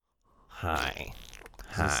Hi.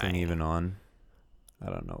 Is this thing even on?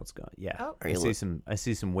 I don't know what's going on. Yeah. Oh. I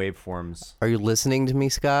see some waveforms. Are you listening to me,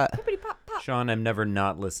 Scott? Pop, pop. Sean, I'm never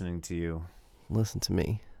not listening to you. Listen to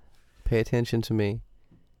me. Pay attention to me.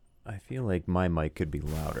 I feel like my mic could be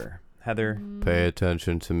louder. Heather, Pay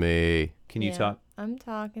attention to me. can you talk? I'm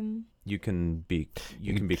talking. You can be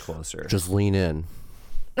closer. Just lean in.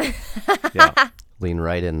 Yeah. Lean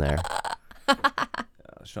right in there.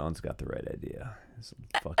 Sean's got the right idea. He's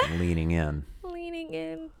fucking leaning in. Leaning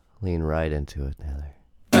in. Lean right into it, Heather.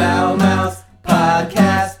 Foul Mouse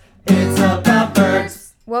Podcast. It's about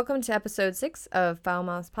birds. Welcome to episode 6 of Foul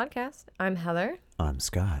Mouth Podcast. I'm Heather. I'm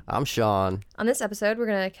Scott. I'm Sean. On this episode, we're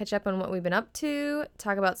going to catch up on what we've been up to,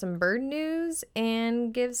 talk about some bird news,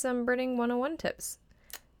 and give some birding 101 tips.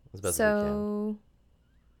 As best as we can. So,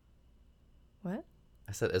 what?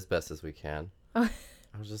 I said as best as we can. Oh.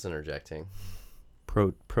 I was just interjecting.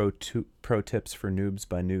 Pro tips for noobs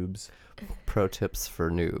by noobs. Pro tips for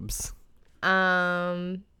noobs.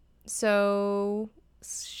 So,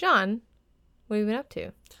 Sean, what have you been up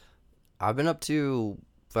to? I've been up to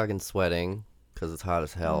fucking sweating because it's hot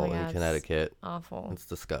as hell Oh my in God, Connecticut. Awful. It's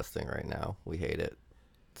disgusting right now. We hate it.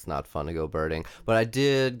 It's not fun to go birding. But I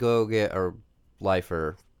did go get a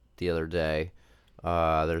lifer the other day.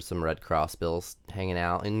 There's some red crossbills hanging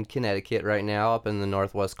out in Connecticut right now up in the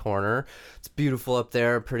northwest corner. It's beautiful up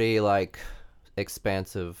there. Pretty,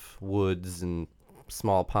 expansive woods and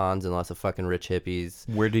small ponds and lots of fucking rich hippies.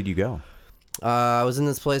 Where did you go? I was in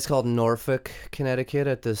this place called Norfolk, Connecticut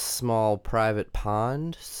at this small private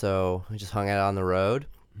pond. So we just hung out on the road.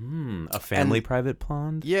 A family private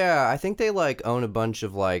pond? Yeah, I think they own a bunch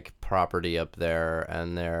of property up there,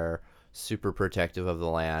 and they're super protective of the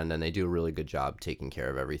land, and they do a really good job taking care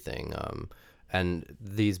of everything. And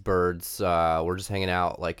these birds were just hanging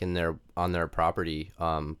out on their property.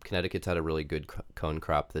 Connecticut's had a really good cone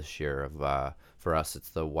crop this year. For us, it's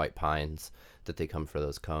the white pines that they come for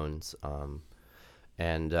those cones. So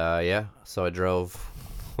I drove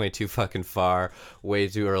way too fucking far, way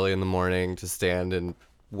too early in the morning to stand in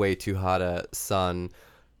way too hot a sun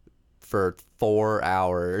for 4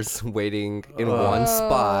 hours waiting in one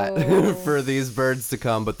spot for these birds to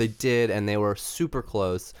come, but they did, and they were super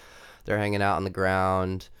close. They're hanging out on the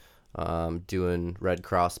ground, doing red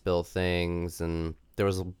crossbill things, and there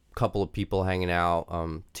was a couple of people hanging out.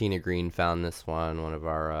 Tina Green found this one of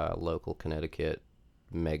our local Connecticut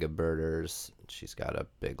mega birders. She's got a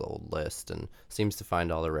big old list and seems to find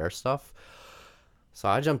all the rare stuff. So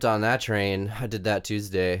I jumped on that train. I did that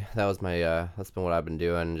Tuesday. That was my, that's been what I've been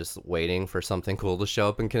doing, just waiting for something cool to show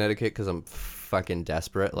up in Connecticut because I'm fucking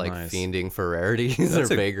desperate, Nice. fiending for rarities or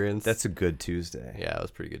vagrants. That's a good Tuesday. Yeah, it was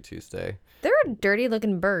a pretty good Tuesday. They're a dirty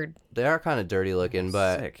looking bird. They are kind of dirty looking,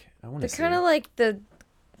 but Sick. I want They're to see kind of it. like the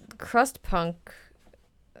crust punk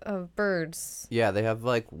of birds. yeah, they have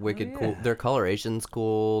wicked cool. Their coloration's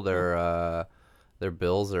cool. Their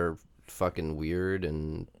bills are fucking weird,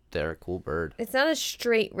 and they're a cool bird. It's not a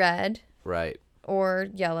straight red Right. or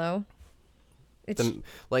yellow. It's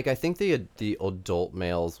I think the adult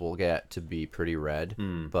males will get to be pretty red,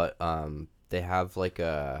 but they have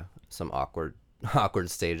some awkward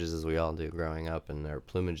stages, as we all do growing up, and their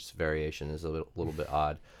plumage variation is a little bit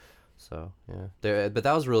odd. So yeah, but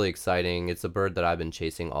that was really exciting. It's a bird that I've been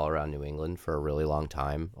chasing all around New England for a really long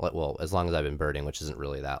time. Well, as long as I've been birding, which isn't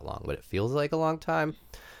really that long, but it feels like a long time.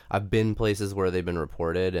 I've been places where they've been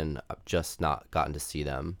reported, and I've just not gotten to see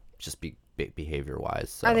them, just behavior-wise.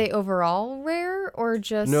 So. Are they overall rare or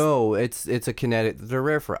just... No, it's a Connecticut. They're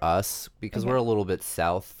rare for us because we're a little bit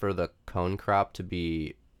south for the cone crop to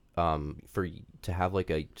be, to have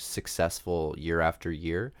a successful year after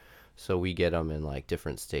year. So we get them in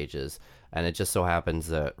different stages, and it just so happens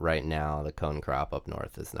that right now the cone crop up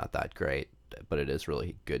north is not that great, but it is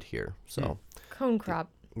really good here. So Cone crop.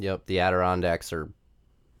 Yep, the Adirondacks are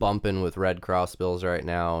bumping with red crossbills right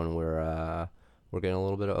now, and we're getting a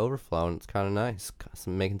little bit of overflow, and it's kind of nice.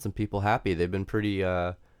 Making some people happy. They've been pretty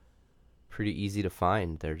easy to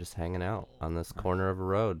find. They're just hanging out on this corner of a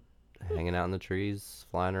road, hanging out in the trees,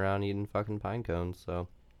 flying around eating fucking pine cones. So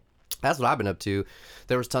that's what I've been up to.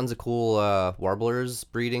 There was tons of cool warblers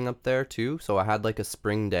breeding up there too. So I had a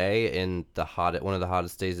spring day in one of the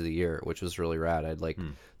hottest days of the year, which was really rad. I had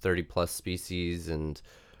 30 plus species, and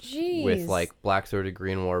Jeez. with black-throated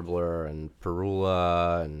green warbler and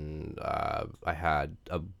parula, and I had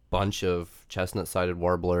a bunch of chestnut-sided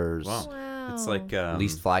warblers. Wow. Wow. It's like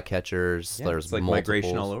Least flycatchers. yeah, There's it's like multiples.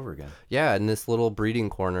 migration all over again. Yeah, in this little breeding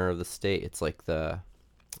corner of the state, it's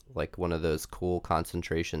one of those cool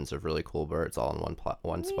concentrations of really cool birds all in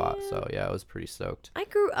one spot. So yeah, I was pretty stoked. I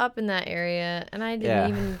grew up in that area, and I didn't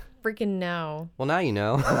even freaking know. Well, now you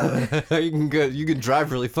know. You can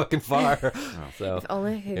drive really fucking far. So If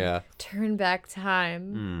only I could yeah. turn back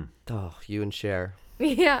time. Oh, you and Cher.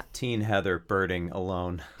 Yeah. Teen Heather birding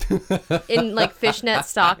alone. In like fishnet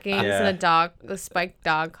stockings Yeah. and a spiked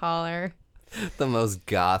dog collar. The most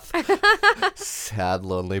goth, sad,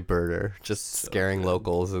 lonely birder, just scaring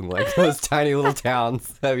locals in like those tiny little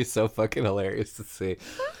towns. That'd be so fucking hilarious to see.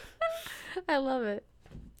 I love it.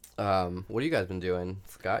 What have you guys been doing?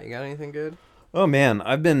 Scott, you got anything good? Oh man,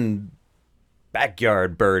 I've been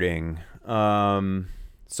backyard birding.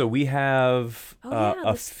 So we have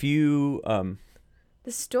a few.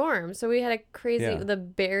 The storm. So we had a crazy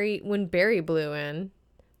Yeah. when Barry blew in.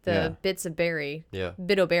 The Yeah. bits of berry. Yeah.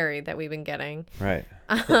 Bit of berry that we've been getting. Right.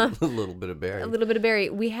 A little bit of berry. A little bit of berry.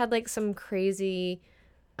 We had like some crazy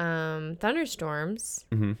thunderstorms.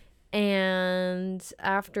 Mm-hmm. And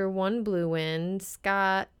after one blew wind,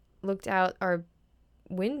 Scott looked out our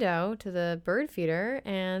window to the bird feeder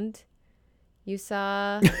and you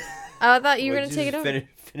saw... I thought you were going to take it over.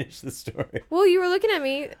 Finish the story. Well, you were looking at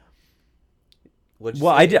me. What'd you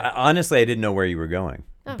Well, say? I did, honestly, I didn't know where you were going,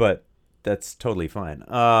 but that's totally fine.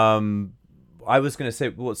 I was gonna say,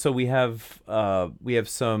 well, so we have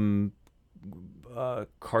some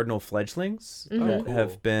cardinal fledglings that cool.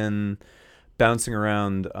 have been bouncing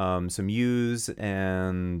around some yews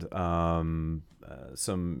and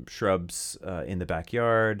some shrubs in the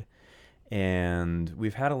backyard, and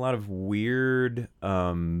we've had a lot of weird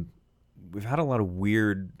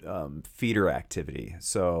feeder activity.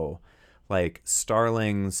 So like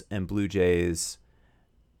starlings and blue jays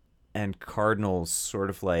and cardinals sort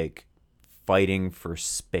of like fighting for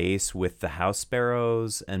space with the house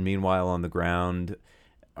sparrows, and meanwhile on the ground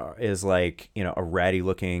is like, you know, a ratty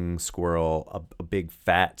looking squirrel, a big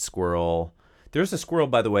fat squirrel. There's a squirrel,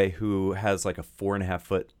 by the way, who has like a 4.5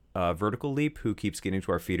 foot vertical leap who keeps getting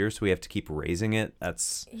to our feeder, so we have to keep raising it.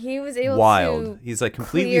 That's He was able wild. to He's like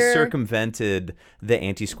completely clear circumvented the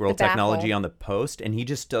anti-squirrel the baffle. technology on the post, and he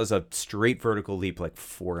just does a straight vertical leap like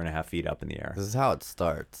 4.5 feet up in the air. This is how it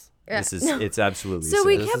starts. Yeah. It's absolutely So sick.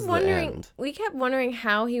 we This kept is the wondering. end. We kept wondering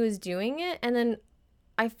how he was doing it, and then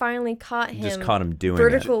I finally caught him. Just caught him doing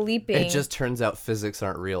vertical leaping. It just turns out physics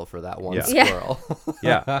aren't real for that one Yeah. Yeah. squirrel.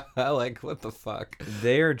 Yeah. Like, what the fuck?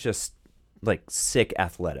 They are just like sick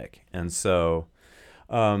athletic, and so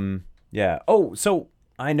yeah. Oh, so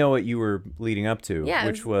I know what you were leading up to, Yeah, it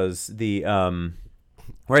which was the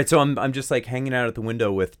right. So I'm just like hanging out at the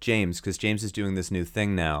window with James, because James is doing this new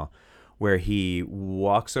thing now where he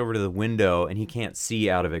walks over to the window and he can't see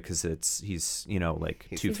out of it because he's you know like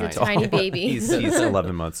He's 2 He's feet a tall. tiny baby. he's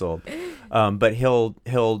 11 months old, but he'll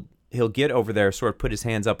get over there, sort of put his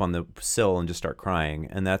hands up on the sill and just start crying,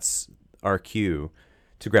 and that's our cue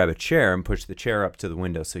to grab a chair and push the chair up to the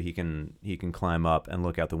window so he can climb up and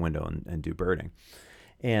look out the window and do birding.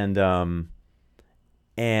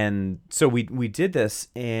 And so we did this,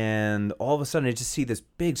 and all of a sudden I just see this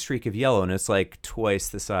big streak of yellow, and it's like twice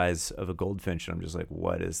the size of a goldfinch, and I'm just like,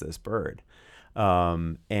 what is this bird?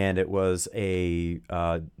 And it was a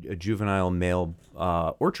juvenile male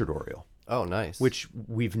orchard oriole, Oh, nice. which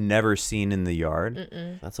we've never seen in the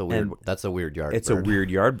yard. That's a weird. and That's a weird yard. It's bird. a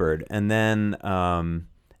weird yard bird. And then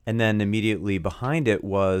immediately behind it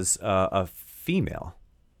was a female,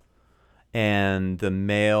 and the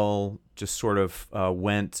male just sort of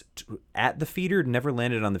went at the feeder, never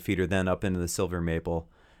landed on the feeder, then up into the silver maple,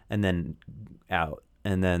 and then out.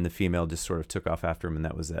 And then the female just sort of took off after him, and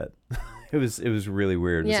that was it. It was really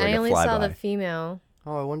weird. It was Yeah, like I a only flyby. saw the female.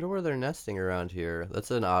 Oh, I wonder where they're nesting around here. That's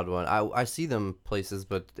an odd one. I see them places,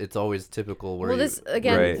 but it's always typical where Well, you this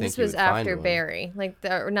again. Right. think This you was would find after one. Barry, like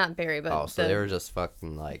or not Barry, but Oh, so the, they were just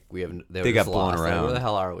fucking like we haven't. They, They were got just blown lost. Like, around. where the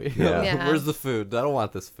hell are we? Yeah. Yeah. Where's the food? I don't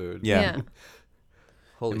want this food. Yeah.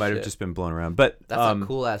 Holy It might shit. have just been blown around. But That's a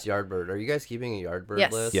cool ass yard bird. Are you guys keeping a yard bird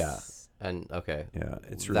Yes. list? Yeah. And okay. yeah,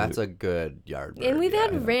 it's really That's a good yard bird. And we've yeah.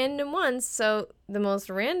 had random ones. So the most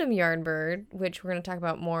random yard bird, which we're going to talk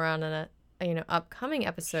about more on in a upcoming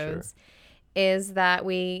episodes, is that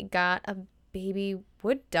we got a baby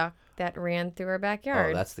wood duck that ran through our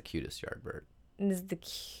backyard. Oh, that's the cutest yard bird. This is the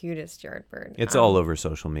cutest yard bird. It's all over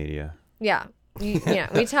social media. Yeah. Yeah.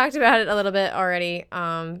 We talked about it a little bit already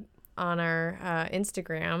on our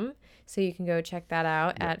Instagram. So you can go check that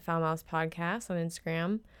out at Foul Mouse Podcast on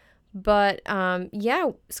Instagram. But yeah,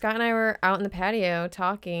 Scott and I were out in the patio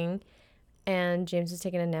talking, and James was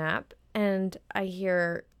taking a nap, and I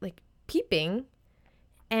hear like peeping,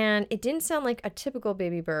 and it didn't sound like a typical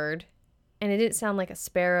baby bird, and it didn't sound like a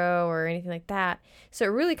sparrow or anything like that. So it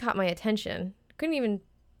really caught my attention. Couldn't even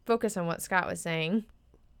focus on what Scott was saying.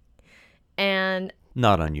 And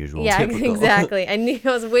Not unusual. Yeah, Typical. exactly. I knew I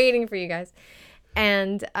was waiting for you guys.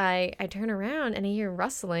 And I turn around and I hear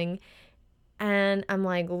rustling and I'm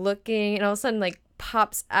like looking and all of a sudden like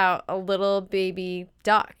pops out a little baby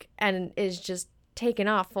duck and is just taken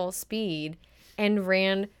off full speed and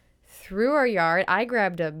ran through our yard. I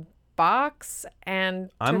grabbed a box and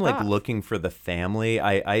I'm took like off. looking for the family.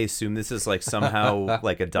 I assume this is like somehow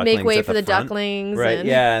like a ducklings Make way at for the front. ducklings. Right, and...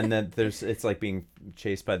 yeah, and then it's like being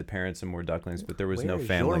chased by the parents and more ducklings, but there was no Where's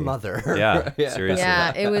family. your mother? Yeah, seriously.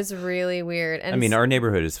 Yeah, it was really weird. And I mean, our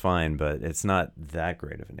neighborhood is fine, but it's not that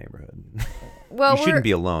great of a neighborhood. well, You shouldn't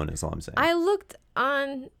be alone, is all I'm saying. I looked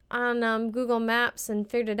on Google Maps and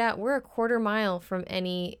figured it out. We're a quarter mile from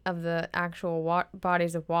any of the actual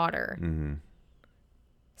bodies of water. Mm-hmm.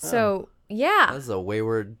 So yeah, That's a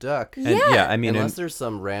wayward duck. And yeah, I mean, Unless there's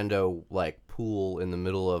some rando like pool in the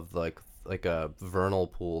middle of like a vernal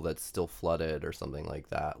pool that's still flooded or something like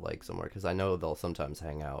that, like somewhere. Because I know they'll sometimes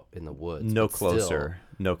hang out in the woods. no but still- closer.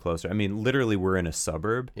 No closer. I mean, literally, we're in a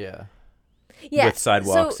suburb Yeah. yeah. with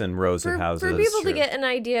sidewalks So and rows of houses. For people to Sure. get an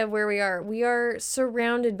idea of where we are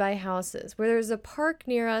surrounded by houses. Where there's a park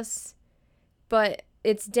near us, but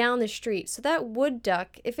it's down the street. So that wood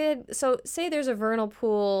duck, say there's a vernal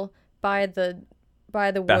pool by the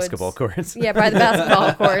woods. Basketball courts. Yeah, by the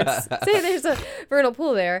basketball courts. Say there's a vernal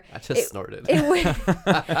pool there. I just snorted. It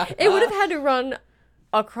would have had to run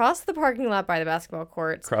across the parking lot by the basketball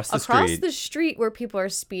courts, Across the the street where people are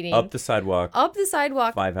speeding, Up the sidewalk.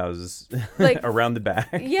 5 houses Like- around the back.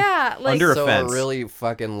 Yeah, like Under a so fence. a really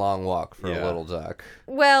fucking long walk for Yeah. a little duck.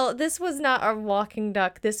 well, this was not a walking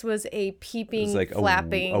duck. This was a It peeping, was like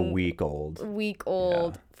flapping, a week old.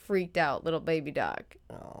 week-old, freaked out little baby duck.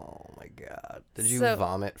 Oh my god! Did you So-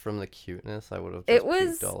 vomit from the cuteness? I would have. It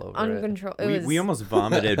was puked all over uncontrollable. We almost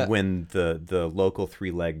vomited when the local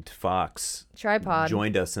three-legged fox tripod.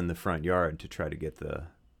 joined us in the front yard to try to get the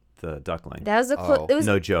duckling. That was Oh. it was.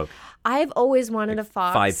 No joke. I've always wanted a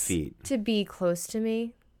fox 5 feet. to be close to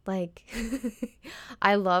me. Like,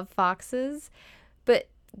 I love foxes, but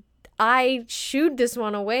I shooed this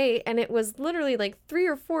one away, and it was literally like 3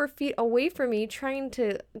 or 4 feet away from me, trying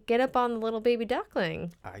to get up on the little baby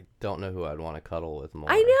duckling. I don't know who I'd want to cuddle with more.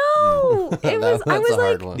 I know it was. I That's was a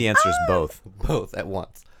hard like, one. The answer is both. Both at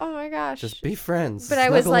once. oh my gosh. Just be friends. But I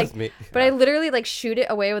was Snuggle like, with me. but I literally like shoot it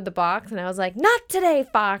away with the box, and I was like, not today,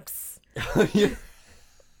 fox. You're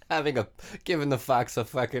giving the fox a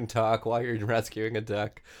fucking talk while you're rescuing a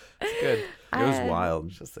duck. It's good. It was wild.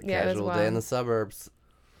 It's just a Yeah, it was casual day in wild. the suburbs.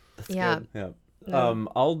 That's Yeah. good. Yeah.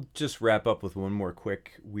 No. I'll just wrap up with one more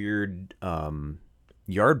quick weird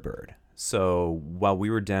yard bird. So while we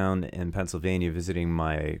were down in Pennsylvania visiting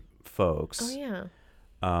my folks, Oh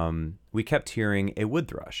yeah. we kept hearing a wood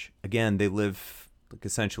thrush. Again, they live like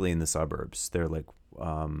essentially in the suburbs. They're like,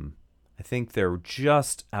 I think they're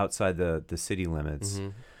just outside the city limits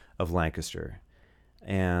of Lancaster.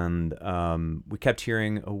 And we kept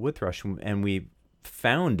hearing a wood thrush, and we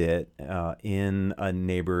found it in a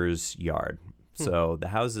neighbor's yard. So the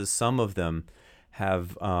houses, some of them have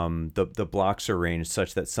the blocks are arranged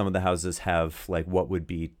such that some of the houses have like what would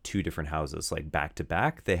be 2 different houses, like back to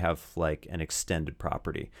back. They have like an extended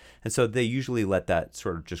property. And so they usually let that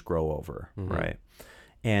sort of just grow over, right?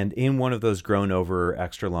 And in one of those grown over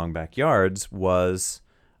extra long backyards was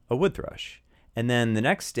a wood thrush. And then the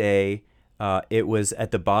next day, it was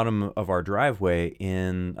at the bottom of our driveway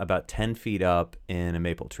in about 10 feet up in a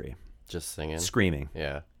maple tree, Just singing. screaming.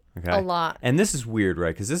 Yeah. Okay. A lot. And this is weird,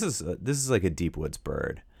 right? Because this is like a deep woods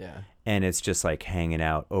bird, Yeah. and it's just like hanging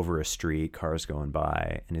out over a street, cars going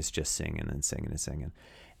by, and it's just singing and singing and singing.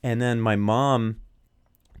 And then my mom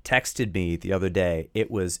texted me the other day.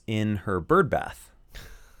 It was in her bird bath.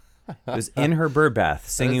 It was in her bird bath,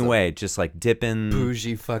 singing away, just like dipping.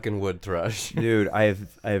 Bougie fucking wood thrush. Dude, I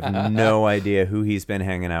have no idea who he's been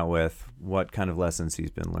hanging out with, what kind of lessons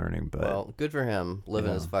he's been learning, but Well, good for him.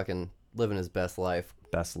 Living his best life.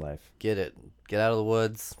 best life. Get out of the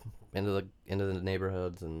woods, into the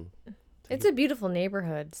neighborhoods, and It's a beautiful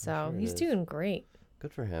neighborhood, so sure it he's is. doing great.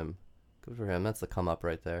 good for him. Good for him. That's the come up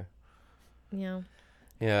right there. Yeah.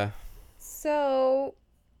 Yeah. So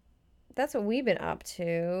that's what we've been up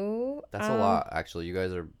to. That's a lot, actually. You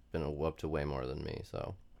guys have been up to way more than me,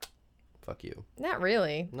 so fuck you. Not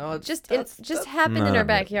really. No, it's Just that's- happened in No, our no, I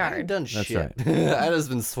backyard. ain't done That's shit. right. I just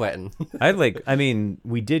been sweating. I mean,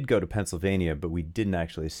 we did go to Pennsylvania, but we didn't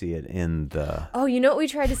actually see it in the. Oh, you know what we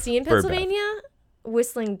tried to see in Bird bath. Pennsylvania?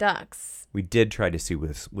 Whistling ducks. We did try to see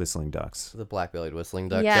whistling ducks. The black-bellied whistling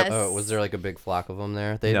duck. Yes. Oh, was there like a big flock of them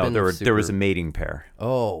there? They'd No, been there was a super- mating pair.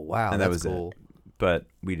 Oh wow, And that that's was it. cool. but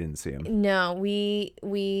we didn't see him. No,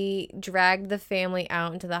 we dragged the family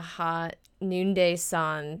out into the hot noonday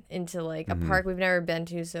sun into like a park we've never been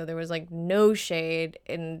to, so there was like no shade,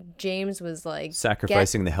 and James was like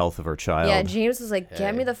Sacrificing the health of our child. Yeah, James was like,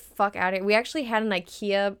 "Get me Hey. the fuck out of here." We actually had an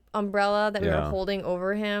IKEA umbrella that we were Yeah. holding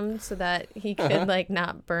over him so that he could like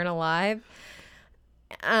not burn alive.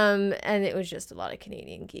 And it was just a lot of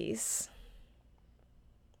Canadian geese.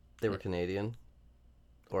 They were Canadian.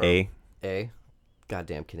 Or A.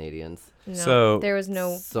 Goddamn Canadians. No, So- there was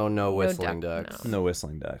no. So no whistling duck, ducks. No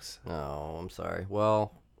whistling ducks. Oh, I'm sorry.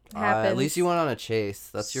 Well, at Happens. least you went on a chase.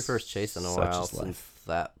 That's your first chase in a Such while is life. since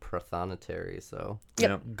that prothonotary. So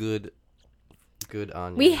Yep. good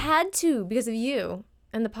on you. We had to because of you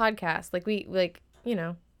and the podcast. Like we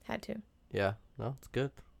had to. Yeah, no, it's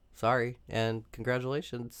good. Sorry, and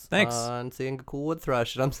congratulations. Thanks. On seeing a cool wood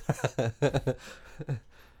thrush. And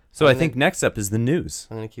So I And think next up is the news.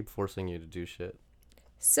 I'm gonna keep forcing you to do shit.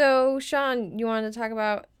 So Sean, you wanted to talk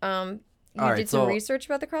about you All right, did some so- research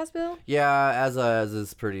about the crossbill? Yeah, as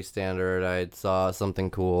is pretty standard, I saw something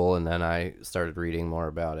cool and then I started reading more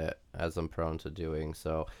about it, as I'm prone to doing.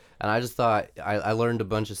 So, and I just thought I learned a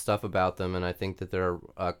bunch of stuff about them, and I think that they're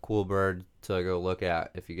a cool bird to go look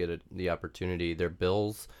at if you get the opportunity. Their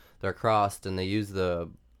bills, they're crossed, and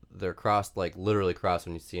they're crossed, like literally crossed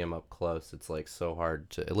when you see them up close. It's like so hard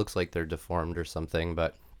to. It looks like they're deformed or something,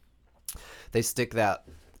 but they stick that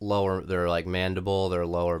their like mandible, their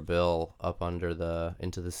lower bill up into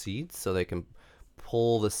the seeds so they can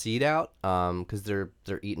pull the seed out, because they're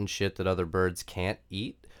eating shit that other birds can't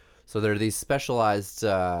eat. So they're these specialized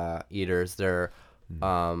eaters. They're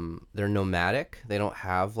nomadic. They don't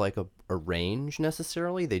have like a range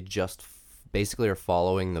necessarily. They just basically are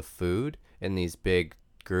following the food in these big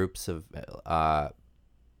groups of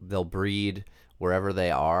they'll breed wherever they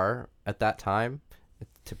are at that time.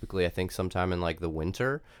 Typically, I think sometime in like the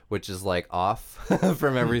winter, which is like off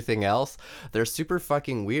from everything else. They're super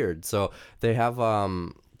fucking weird. So they have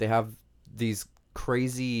these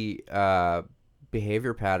crazy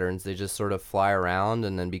behavior patterns. They just sort of fly around,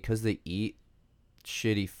 and then because they eat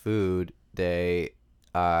shitty food, they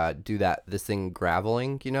do this thing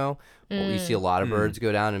graveling. You see a lot of birds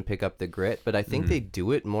go down and pick up the grit, but I think they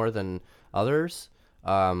do it more than others.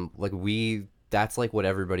 That's like what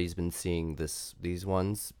everybody's been seeing these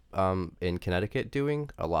ones in Connecticut doing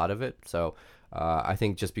a lot of it. So I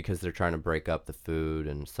think just because they're trying to break up the food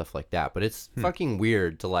and stuff like that. But it's fucking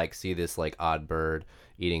weird to like see this like odd bird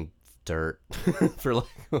eating dirt for like.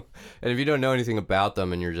 And if you don't know anything about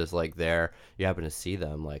them and you're just like there, you happen to see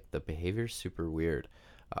them, like the behavior's super weird.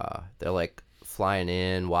 They're like flying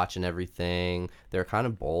in, watching everything. They're kind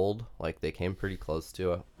of bold. Like they came pretty close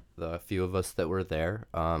to the few of us that were there.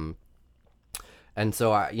 And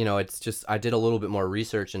so I did a little bit more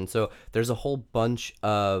research, and so there's a whole bunch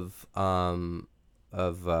of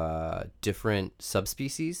different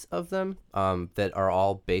subspecies of them that are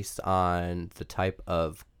all based on the type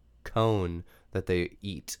of cone that they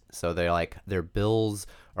eat. So they're like their bills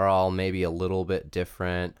are all maybe a little bit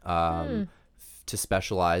different to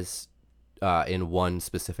specialize in one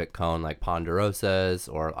specific cone, like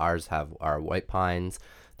ponderosas, or ours have our white pines.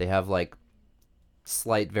 They have like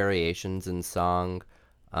slight variations in song,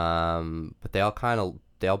 but they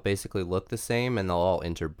all basically look the same, and they'll all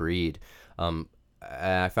interbreed. And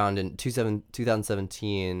I found in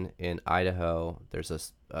 2017 in Idaho, there's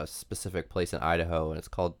a specific place in Idaho, and it's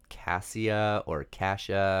called Cassia or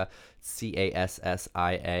Cassia,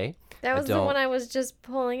 Cassia. That was the one I was just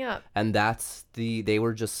pulling up. And they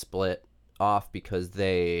were just split off because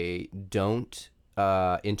they don't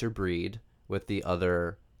interbreed with the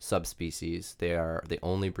other subspecies. They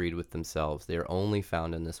only breed with themselves. They are only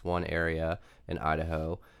found in this one area in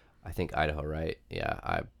Idaho. I think Idaho, right? Yeah,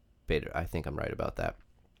 I think I'm right about that.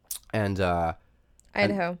 And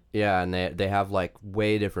Idaho. and they have like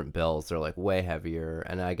way different bills. They're like way heavier,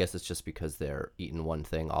 and I guess it's just because they're eating one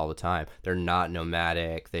thing all the time. They're not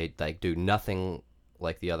nomadic. They like do nothing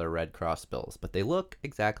like the other red cross bills, but they look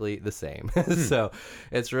exactly the same. So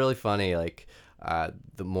it's really funny. Like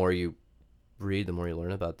the more you read, the more you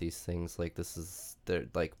learn about these things. Like they're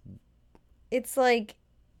like, It's like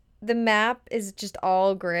the map is just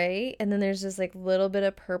all gray, and then there's this like little bit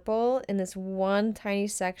of purple in this one tiny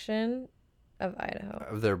section of Idaho.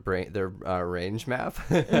 of their range map.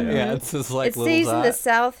 Yeah, it's just like It little stays in the dot.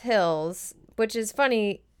 South Hills, which is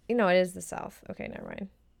funny. It is the South. Okay, never mind.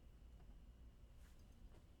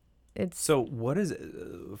 It's So what is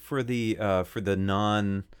for the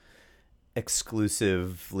non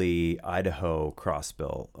exclusively Idaho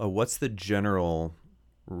crossbill? What's the general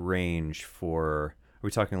range for? Are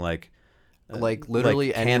we talking like like literally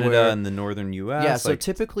like Canada anywhere. and the northern U.S. Yeah, so like,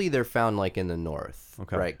 typically they're found like in the north,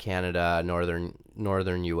 Okay. right? Canada,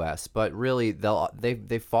 northern U.S. But really,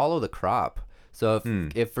 they follow the crop. So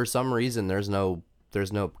if for some reason there's no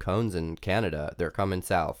cones in Canada, they're coming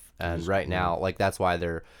south. And right now, like that's why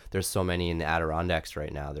there's so many in the Adirondacks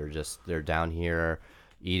right now. They're down here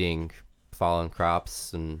eating, following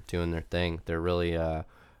crops and doing their thing. They're really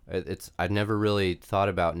I've never really thought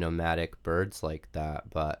about nomadic birds like that,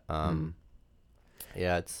 but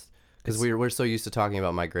yeah, it's because we're so used to talking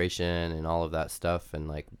about migration and all of that stuff, and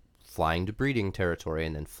like flying to breeding territory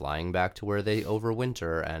and then flying back to where they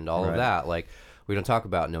overwinter and all of that. Like we don't talk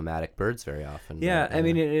about nomadic birds very often. Yeah, but, I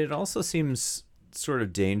mean, it also seems sort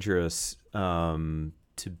of dangerous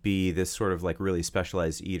to be this sort of like really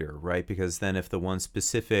specialized eater, right? Because then if the one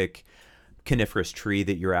specific coniferous tree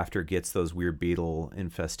that you're after gets those weird beetle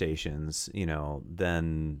infestations,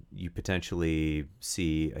 then you potentially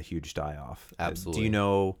see a huge die-off. Absolutely. Do you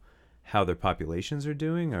know how their populations are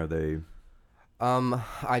doing? Are they...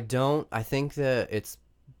 I don't. I think that it's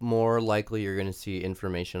more likely you're going to see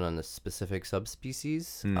information on the specific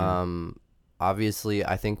subspecies. Obviously,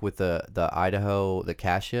 I think with the Idaho, the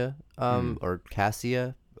cassia, or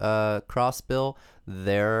cassia crossbill,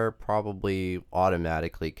 they're probably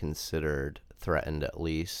automatically considered threatened, at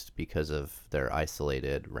least because of their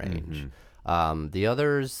isolated range. The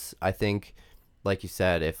others, I think, like you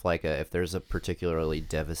said, if there's a particularly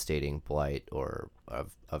devastating blight or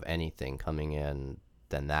of anything coming in,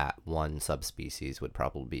 then that one subspecies would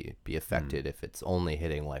probably be affected if it's only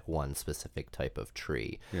hitting like one specific type of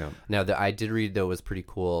tree. Yeah. Now, I did read, though, was pretty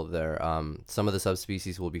cool. There, some of the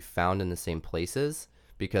subspecies will be found in the same places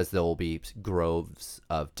because there will be groves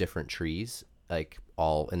of different trees, like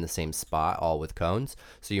all in the same spot, all with cones.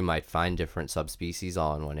 So you might find different subspecies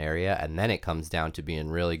all in one area, and then it comes down to being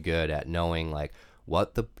really good at knowing like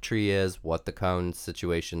what the tree is, what the cone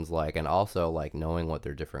situation's like, and also like knowing what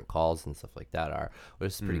their different calls and stuff like that are,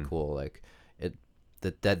 which is pretty cool. Like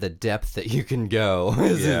the depth that you can go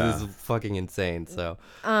is fucking insane. So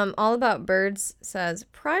All About Birds says,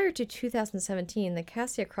 prior to 2017, the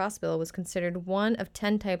Cassia crossbill was considered one of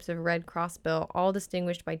 10 types of red crossbill, all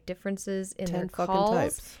distinguished by differences in 10 their fucking calls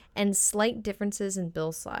types. and slight differences in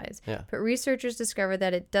bill size. Yeah. But researchers discovered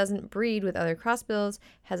that it doesn't breed with other crossbills,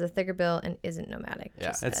 has a thicker bill, and isn't nomadic.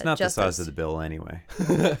 Yeah. It's not the size of the bill anyway.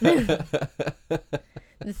 The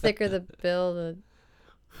thicker the bill, the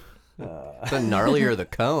the gnarlier the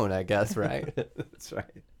cone, I guess, right? That's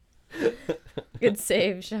right. good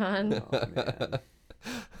save, Sean. Oh, man.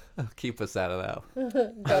 Keep us out of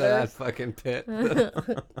that fucking pit.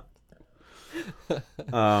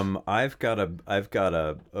 I've got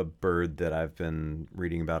a bird that I've been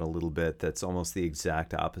reading about a little bit that's almost the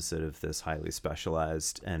exact opposite of this highly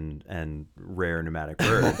specialized and rare nomadic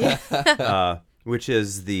bird, which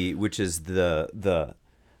is the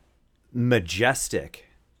majestic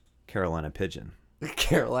Carolina pigeon,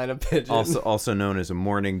 Carolina pigeon. also known as a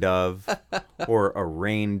mourning dove or a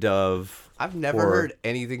rain dove. I've never heard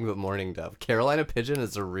anything but mourning dove. Carolina pigeon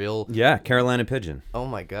is a real. Yeah, Carolina pigeon. Oh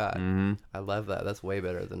my god, I love that. That's way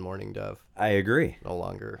better than mourning dove. I agree. No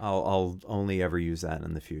longer. I'll only ever use that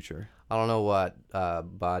in the future. I don't know what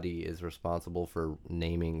body is responsible for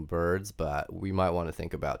naming birds, but we might want to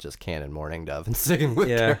think about just canon mourning dove and sticking with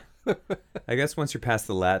Yeah. I guess once you're past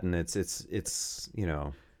the Latin, it's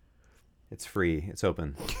it's free. It's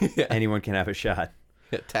open. Yeah. Anyone can have a shot.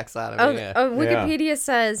 Taxonomy. Yeah. Wikipedia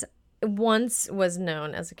says once was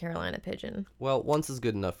known as a Carolina pigeon. Well, once is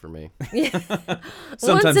good enough for me.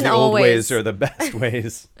 Sometimes and the old always. ways are the best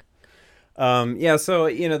ways. Yeah, so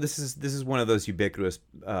this is one of those ubiquitous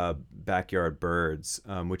backyard birds,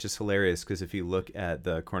 which is hilarious because if you look at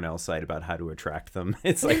the Cornell site about how to attract them,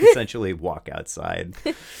 it's like essentially walk outside.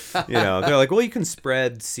 They're like, well, you can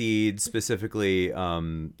spread seeds, specifically,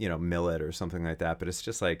 millet or something like that. But it's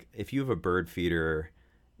just like if you have a bird feeder,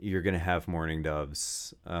 you're gonna have mourning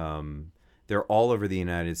doves. They're all over the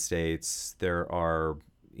United States. There are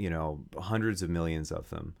hundreds of millions of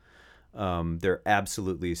them. They're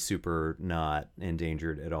absolutely super not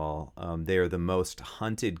endangered at all. They are the most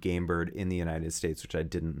hunted game bird in the United States, which I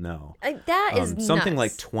didn't know. That is something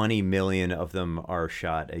nuts. like 20 million of them are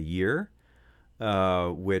shot a year,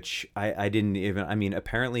 which I didn't even. I mean,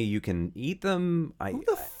 apparently you can eat them. Who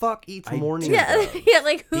the fuck eats mourning Yeah, dove? yeah,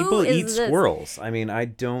 like who People is eat this? squirrels. I mean, I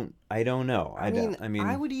don't know.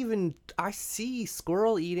 I see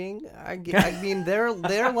squirrel eating. I mean, they're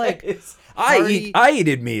like I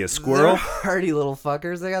eated me a they're squirrel. hardy little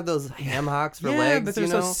fuckers. They got those ham hocks for Yeah, legs. but they're you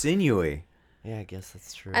so know? sinewy. Yeah, I guess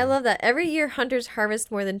that's true. I love that. Every year, hunters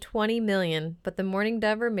harvest more than 20 million, but the mourning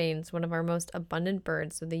dove remains one of our most abundant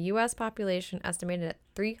birds, with the U.S. population estimated at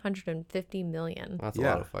 350 million. That's a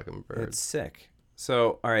Yeah. lot of fucking birds. It's sick.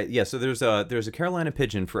 So, all right, yeah. So there's a Carolina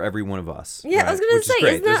pigeon for every one of us. Yeah, I was gonna which say, is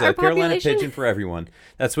great. isn't There's that our a Carolina population? pigeon for everyone.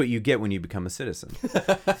 That's what you get when you become a citizen.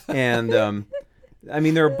 And I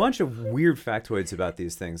mean, there are a bunch of weird factoids about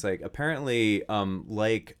these things. Like apparently,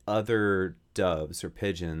 like other doves or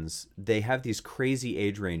pigeons, they have these crazy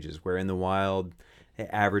age ranges where in the wild they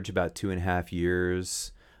average about 2.5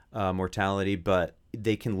 years mortality, but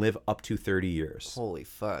they can live up to 30 years. Holy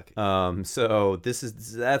fuck. So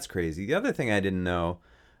that's crazy. The other thing I didn't know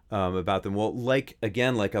about them, well, like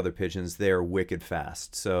other pigeons, they are wicked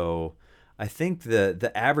fast. So I think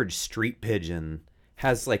the average street pigeon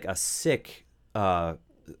has like a sick a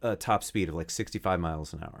top speed of like 65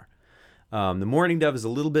 miles an hour. The mourning dove is a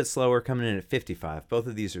little bit slower, coming in at 55. Both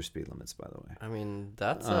of these are speed limits, by the way. I mean,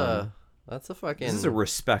 that's a fucking. This is a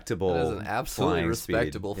respectable. That is an absolutely flying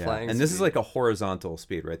respectable speed. flying and this is speed. like a horizontal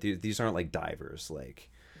speed, right? These aren't like divers, like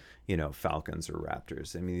falcons or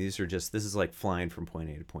raptors. I mean, this is like flying from point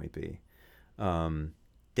A to point B.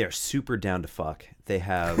 They're super down to fuck. They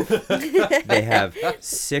have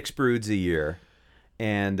 6 broods a year,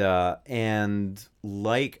 and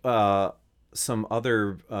like some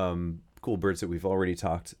other cool birds that we've already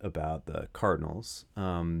talked about, the cardinals.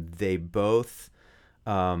 They both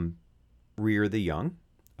rear the young.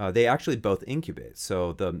 They actually both incubate.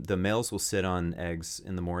 So the males will sit on eggs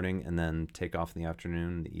in the morning and then take off in the afternoon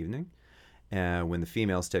and the evening, when the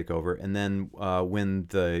females take over. And then when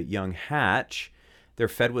the young hatch, they're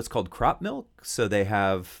fed what's called crop milk. So they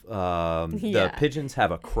have the pigeons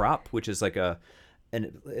have a crop, which is like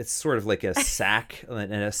it's sort of like a sack, an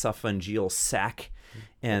esophageal sack.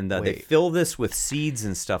 And they fill this with seeds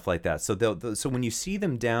and stuff like that. So so when you see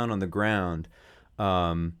them down on the ground,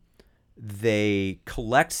 they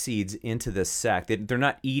collect seeds into this sack. They're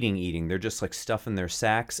not eating. They're just like stuffing their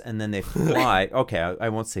sacks, and then they fly. Okay, I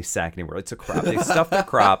won't say sack anymore. It's a crop. They stuff their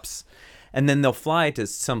crops, and then they'll fly to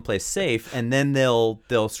someplace safe, and then they'll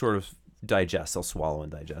sort of digest. They'll swallow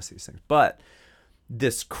and digest these things. But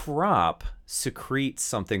this crop secretes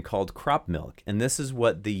something called crop milk, and this is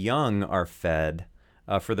what the young are fed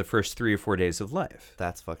for the first 3 or 4 days of life.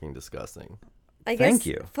 That's fucking disgusting. I Thank guess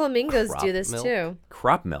you. flamingos Crop do this milk? too.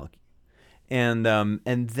 Crop milk. And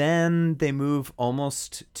then they move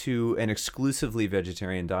almost to an exclusively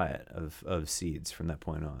vegetarian diet of seeds from that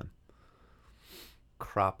point on.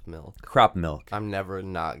 Crop milk. Crop milk. I'm never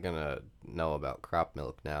not gonna know about crop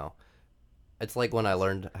milk now. It's like when I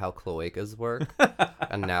learned how cloacas work,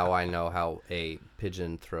 and now I know how a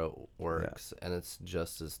pigeon throat works, and it's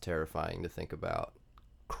just as terrifying to think about.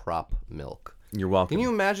 Crop milk. You're welcome. Can you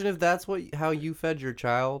imagine if that's how you fed your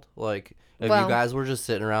child? Like, if Well- you guys were just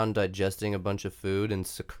sitting around digesting a bunch of food and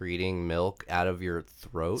secreting milk out of your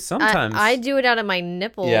throat? Sometimes I do it out of my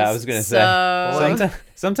nipples. Yeah, I was gonna say. So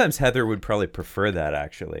Sometimes Heather would probably prefer that,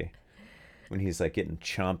 actually, when he's like getting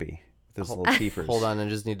chompy with those little teethers. Hold on, I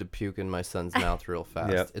just need to puke in my son's mouth real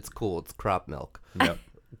fast. Yep. It's cool. It's crop milk. Yep.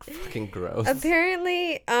 Fucking gross.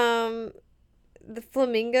 apparently, the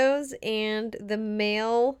flamingos and the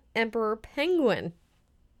male emperor penguin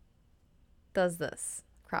does this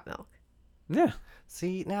crop milk. Yeah.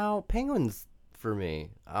 See, now, penguins, for me,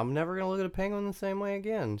 I'm never going to look at a penguin the same way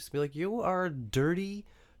again. Just be like, you are a dirty,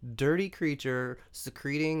 dirty creature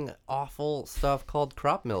secreting awful stuff called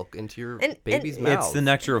crop milk into your baby's mouth. It's the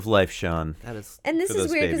nectar of life, Sean. That is... And this For is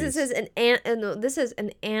those weird because babies. this is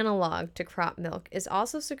an analog to crop milk. Is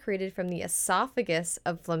also secreted from the esophagus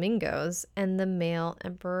of flamingos and the male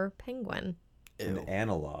emperor penguin. An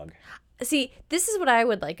analog. See, this is what I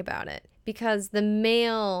would like about it, because the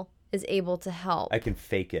male is able to help. I can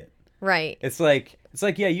fake it. Right. It's like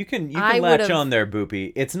yeah, you can I latch would've- on there,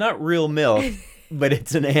 Boopy. It's not real milk, but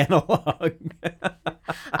it's an analog.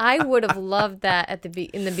 I would have loved that at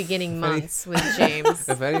in the beginning months with James.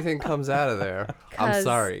 If anything comes out of there, I'm 'Cause-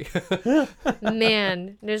 sorry.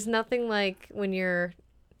 Man, there's nothing like when you're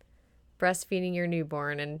breastfeeding your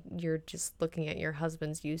newborn and you're just looking at your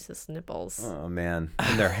husband's useless nipples. Oh man,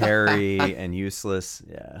 and they're hairy and useless.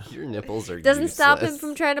 Yeah. Your nipples are Doesn't stop him useless.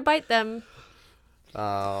 from trying to bite them.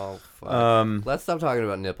 Oh, fuck. Um, Let's stop talking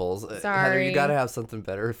about nipples. Heather, Sorry. you gotta have something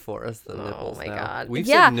better for us than Oh nipples my now. God. We've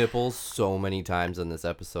Yeah. said nipples so many times in this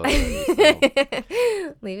episode already,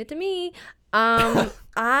 so. Leave it to me. I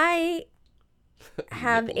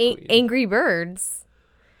have Nipple queen. Angry Birds.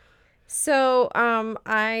 So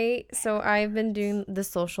I've been doing the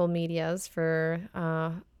social medias for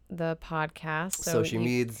the podcast. So she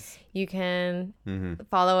needs. You can Mm-hmm.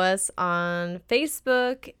 follow us on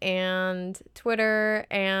Facebook and Twitter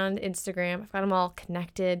and Instagram. I've got them all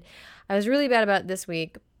connected. I was really bad about it this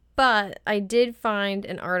week, but I did find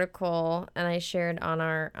an article, and I shared on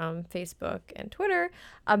our Facebook and Twitter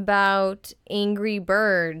about angry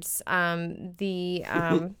birds.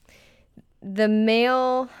 The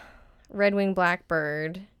male red-winged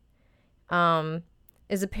blackbird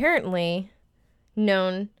is apparently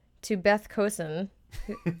known to Beth Cosin,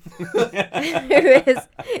 who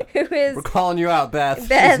is We're calling you out, Beth.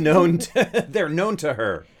 Beth. They're known to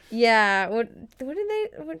her. Yeah. What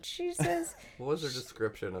she says? What was her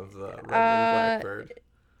description of the red-winged Uh, blackbird?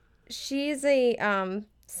 She's a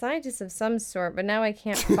scientist of some sort, but now I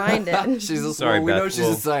can't find it. She's a Sorry, well, we Beth, know she's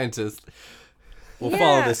we'll- a scientist. We'll Yeah.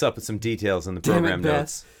 follow this up with some details in the Damn it, program Beth.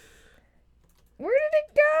 notes. Where did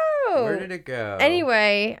it go? Where did it go?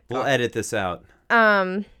 Anyway, We'll edit this out.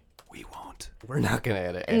 We won't. We're not gonna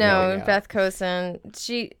edit. no, anything out. Beth Cosin.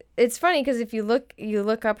 It's funny because if you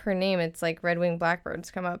look up her name, it's like red-winged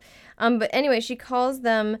blackbirds come up. But anyway, she calls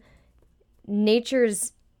them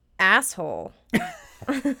nature's asshole.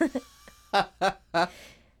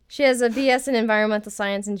 She has a BS in environmental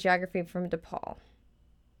science and geography from DePaul.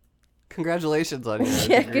 Congratulations on your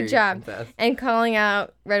Yeah, degree, good job. Beth. And calling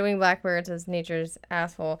out red-winged blackbirds as nature's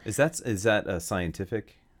asshole. Is that a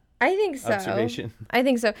scientific I think so. observation? I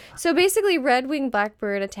think so. So basically, red-winged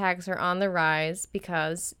blackbird attacks are on the rise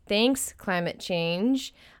because, thanks climate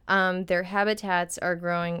change, their habitats are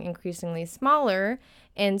growing increasingly smaller,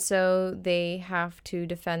 and so they have to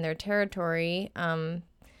defend their territory.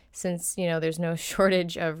 Since there's no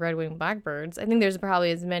shortage of red-winged blackbirds, I think there's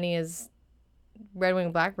probably as many as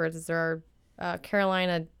red-winged blackbirds as there are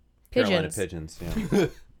Carolina pigeons. Carolina pigeons, yeah.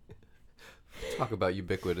 Talk about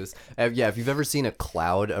ubiquitous. Yeah, if you've ever seen a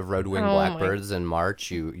cloud of red-winged Oh my- blackbirds in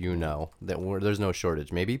March, you know that there's no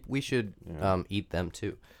shortage. Maybe we should eat them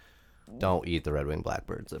too. Don't eat the red-winged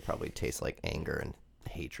blackbirds. It probably tastes like anger and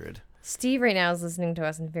hatred. Steve right now is listening to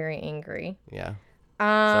us and very angry. Yeah.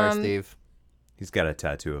 Sorry, Steve. He's got a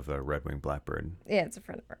tattoo of a red-winged blackbird. Yeah, it's a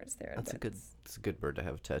friend of ours there. That's a good bird to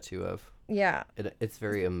have a tattoo of. Yeah, It's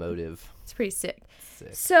very emotive. it's pretty sick.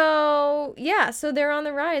 Sick. So yeah, so they're on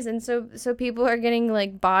the rise, and so people are getting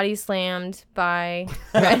like body slammed by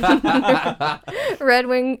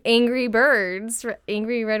red-winged angry birds,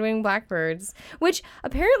 angry red-winged blackbirds, which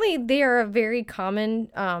apparently they are a very common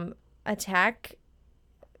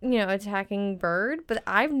attacking bird. But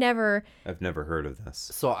I've never. I've never heard of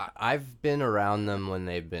this. So I've been around them when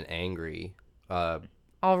they've been angry.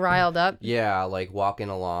 All riled up. Yeah, like walking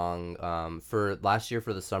along. For last year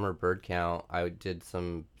for the summer bird count, I did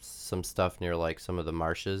some stuff near like some of the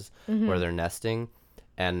marshes where they're nesting,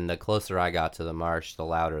 and the closer I got to the marsh, the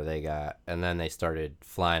louder they got, and then they started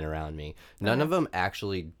flying around me. None of them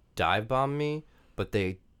actually dive bombed me, but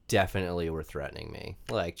they definitely were threatening me,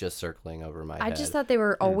 like just circling over my I head. just thought they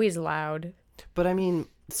were always loud. But I mean,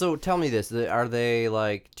 so tell me this: are they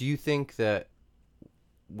like? Do you think that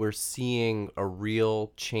we're seeing a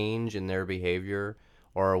real change in their behavior,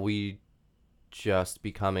 or are we just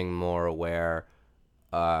becoming more aware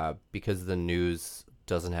because the news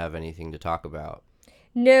doesn't have anything to talk about?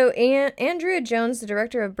 No, Andrea Jones, the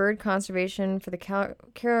director of bird conservation for the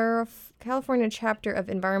California chapter of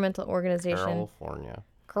Environmental Organization. California.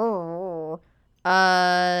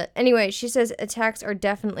 Anyway, she says attacks are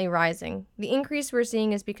definitely rising. The increase we're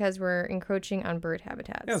seeing is because we're encroaching on bird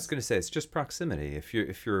habitats. Yeah, I was gonna say it's just proximity. If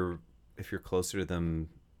you're closer to them,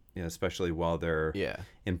 especially while they're Yeah.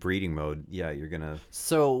 in breeding mode, you're gonna.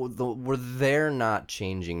 So they're not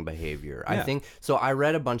changing behavior. I Yeah. think so. I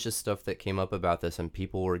read a bunch of stuff that came up about this, and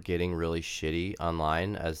people were getting really shitty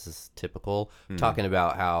online, as is typical, talking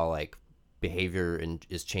about how like behavior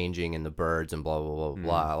is changing in the birds and blah blah blah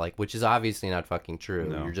blah. Like, which is obviously not fucking true.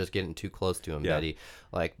 No. You're just getting too close to them, Yeah. Betty.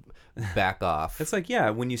 Like, back off. It's like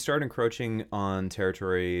when you start encroaching on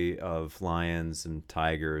territory of lions and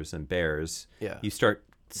tigers and bears, Yeah. you start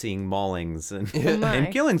seeing maulings and my.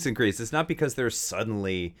 and killings increase. It's not because they're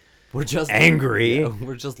suddenly We're just angry. Yeah,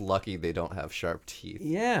 we're just lucky they don't have sharp teeth.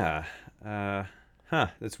 Yeah.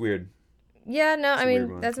 That's weird. Yeah, no, I a weird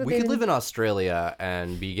mean one. that's what We they've could been- live in Australia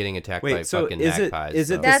and be getting attacked by Wait, so fucking is it magpies. is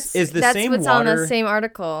it so- That's is the that's same what's on the water? same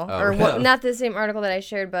article, Oh, or really? not the same article that I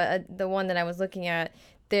shared, but the one that I was looking at.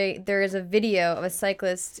 There is a video of a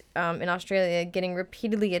cyclist in Australia getting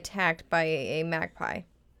repeatedly attacked by a magpie.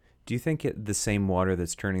 Do you think the same water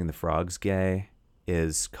that's turning the frogs gay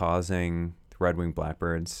is causing the red-winged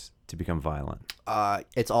blackbirds to become violent?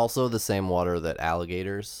 It's also the same water that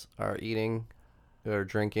alligators are eating. are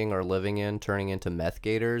drinking or living in turning into meth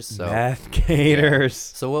gators. So Meth gators.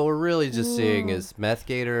 So what we're really just seeing is meth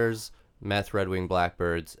gators, meth red-winged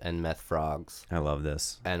blackbirds, and meth frogs. I love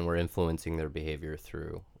this. And we're influencing their behavior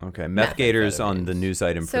through. Okay, meth gators on the Methamphetamines. news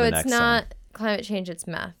item for So the it's next not song. climate change, it's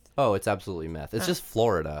meth. Oh, it's absolutely meth. It's just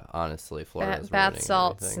Florida, honestly. Florida. Bath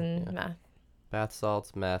salts and meth. Bath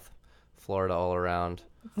salts, meth, Florida all around.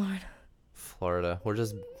 Florida.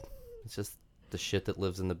 It's just the shit that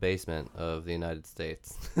lives in the basement of the United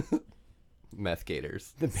States. Meth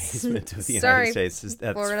gators. The basement of the Sorry, United States.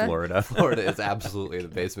 That's Florida. Florida. Florida is absolutely the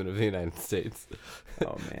basement of the United States.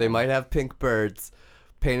 Oh, man. They might have pink birds,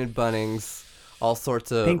 painted bunnings, all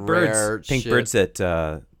sorts of Pink rare birds. Pink shit. birds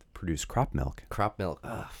that produce crop milk. Crop milk.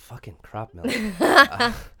 Ugh, fucking crop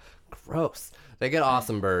milk. Gross. They get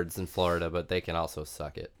awesome birds in Florida, but they can also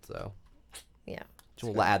suck it. So Yeah.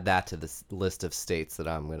 we'll add that to this list of states that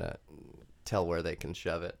I'm going to tell where they can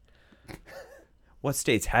shove it. What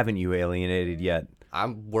states haven't you alienated yet?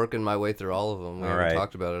 I'm working my way through all of them. We All haven't right.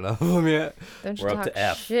 talked about enough of them yet. Don't you We're up talk to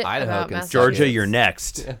F. shit Idaho about can Massachusetts. suck Georgia, it. you're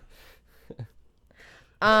next.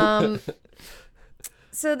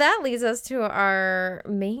 So that leads us to our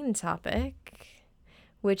main topic,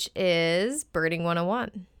 which is birding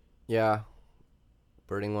 101. Yeah.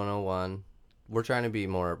 Birding 101. We're trying to be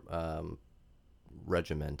more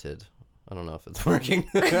regimented. I don't know if it's working.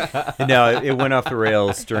 No, it went off the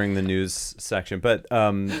rails during the news section, but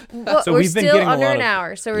Well, so we're we've been still getting a under lot an of-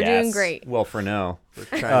 hour, so we're doing Yes. great. Well, for now. We're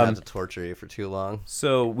trying not to torture you for too long.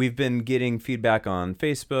 So we've been getting feedback on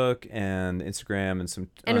Facebook and Instagram and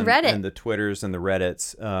And Reddit. and the Twitters and the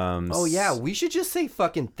Reddits. Oh, yeah. We should just say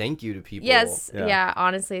fucking thank you to people. Yes, Yeah. yeah.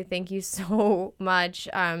 Honestly, thank you so much.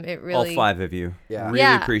 It really all 5 of you. Yeah. Really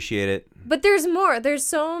Yeah. appreciate it. But there's more. There's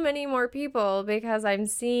so many more people because I'm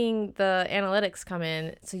seeing the analytics come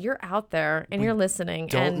in. So you're out there and you're listening.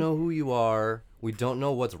 Don't and know who you are. We don't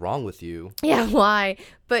know what's wrong with you. Yeah, why?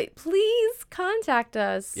 But please contact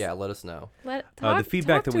us. Yeah, let us know. The The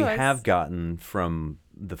feedback that we us. have gotten from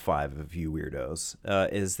the 5 of you weirdos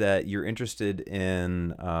is that you're interested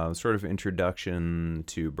in sort of introduction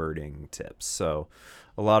to birding tips. So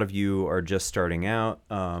a lot of you are just starting out.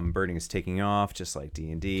 Birding is taking off, just like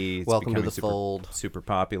D&D. It's Welcome to becoming the fold. Super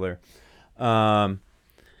popular.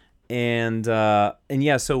 And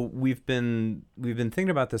yeah, so we've been thinking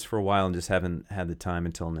about this for a while and just haven't had the time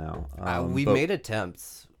until now. We but- made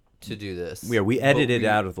attempts to do this. Yeah, we edited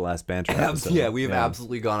out of the last banter episode. Yeah, we have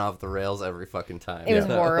absolutely gone off the rails every fucking time. It was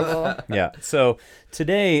horrible. Yeah. So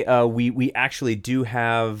today we actually do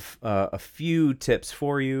have a few tips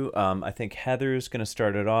for you. I think Heather's going to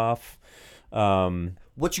start it off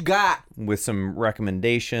What you got? with some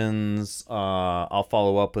recommendations. I'll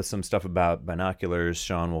follow up with some stuff about binoculars.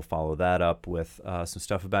 Sean will follow that up with some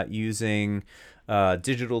stuff about using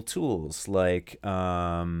digital tools like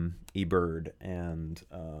eBird and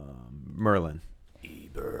Merlin.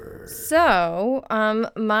 So,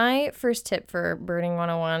 my first tip for birding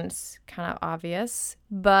 101 is kind of obvious,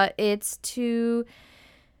 but it's to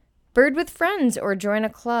bird with friends or join a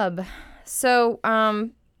club. So,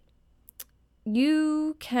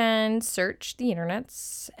 you can search the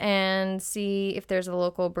internets and see if there's a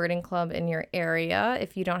local birding club in your area.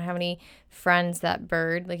 If you don't have any friends that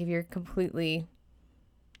bird, like if you're completely,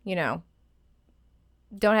 don't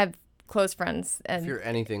have close friends. If And you're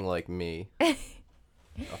anything like me, a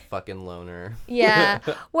fucking loner. yeah.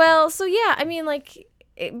 Well, so yeah, I mean, like,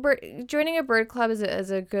 joining a bird club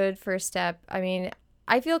is a good first step. I mean,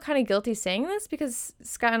 I feel kind of guilty saying this because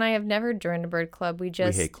Scott and I have never joined a bird club. We We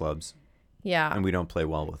just, hate clubs yeah. and we don't play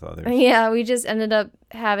well with others. Yeah, we just ended up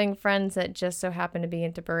having friends that just so happen to be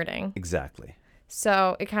into birding. Exactly.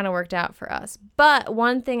 So it kind of worked out for us. But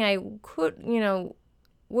one thing I could,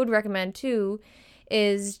 would recommend too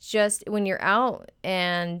is just when you're out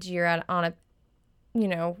and you're on a,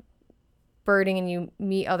 birding and you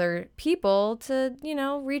meet other people to,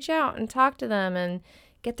 reach out and talk to them and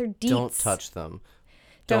get their deets. Don't touch them.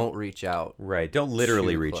 Don't reach out. Right. Don't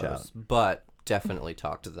literally too reach close, out. but definitely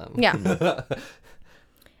talk to them. Yeah.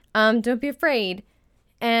 Don't be afraid.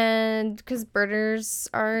 And because birders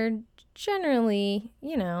are generally,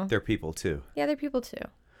 They're people too. yeah, they're people too.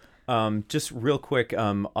 Just real quick,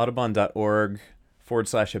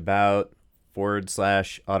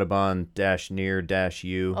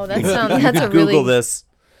 audubon.org/Audubon-near-u. Oh, that sounds, that's You a can Google really, this.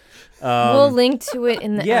 we'll link to it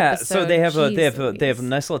in the Yeah, episode. so they have a Jeez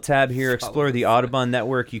nice little tab here. Explore the Audubon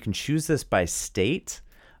network. You can choose this by state.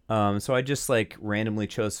 So I just randomly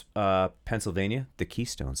chose Pennsylvania, the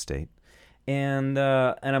Keystone State, and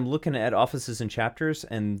I'm looking at offices and chapters,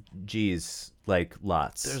 and geez,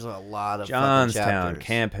 lots. There's a lot of Johnstown, fucking chapters.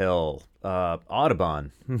 Camp Hill,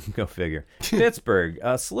 Audubon, go figure. Pittsburgh,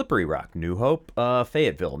 Slippery Rock, New Hope,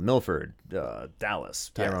 Fayetteville, Milford,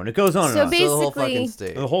 Dallas, Tyrone. It goes on So and on. So the whole Basically- fucking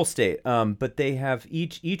state. The whole state. But they have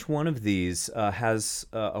each one of these has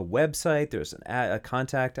a website. There's a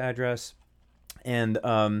contact address, and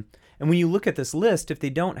when you look at this list, if they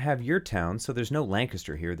don't have your town, so there's no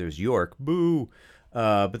Lancaster here. There's York. Boo.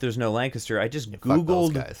 But there's no Lancaster. I just fuck those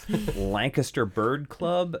Googled guys. Lancaster Bird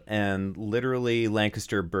Club, and literally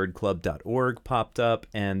LancasterBirdClub.org popped up,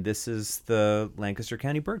 and this is the Lancaster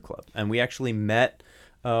County Bird Club. And we actually met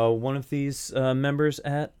one of these members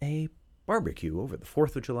at a barbecue over the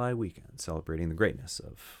 4th of July weekend, celebrating the greatness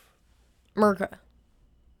of... Merca.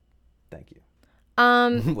 Thank you.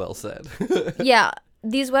 Well said. Yeah,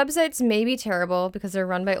 these websites may be terrible because they're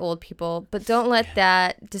run by old people, but don't let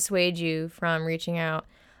that dissuade you from reaching out.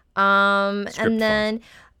 Script And then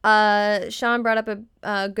Sean brought up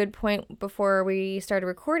a good point before we started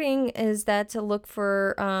recording, is that to look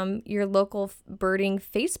for your local birding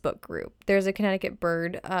Facebook group. There's a Connecticut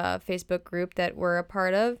Bird Facebook group that we're a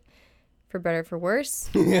part of, for better or for worse.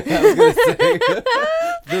 Yeah, I was gonna say,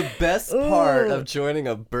 the best part of joining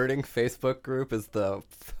a birding Facebook group is the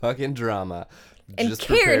fucking drama. And Just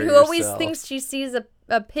Karen, prepare who always yourself. thinks she sees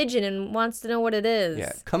a pigeon and wants to know what it is.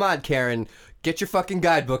 Yeah, come on, Karen, get your fucking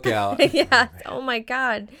guidebook out. Yeah. Oh my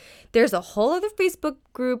God. There's a whole other Facebook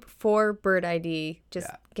group for bird ID. Just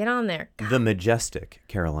get on there. The majestic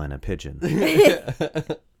Carolina pigeon.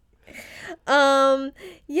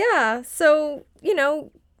 Yeah. So,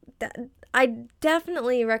 I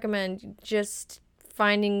definitely recommend just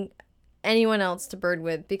finding anyone else to bird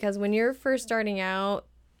with, because when you're first starting out,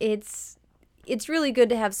 it's really good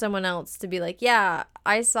to have someone else to be like, yeah,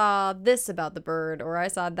 I saw this about the bird, or I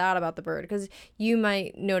saw that about the bird, because you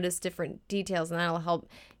might notice different details, and that'll help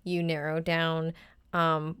you narrow down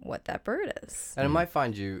what that bird is. And it might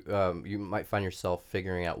find you might find yourself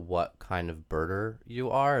figuring out what kind of birder you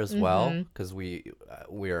are as well, because we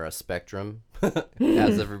are a spectrum,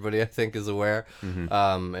 as everybody I think is aware,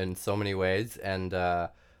 in so many ways. And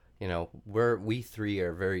we three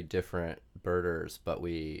are very different birders, but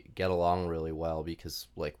we get along really well because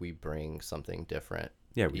we bring something different.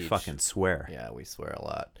 Yeah, we each. fucking swear. Yeah, we swear a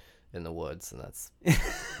lot in the woods, and that's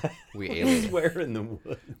we alien. Swear in the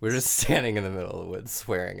woods. We're just standing in the middle of the woods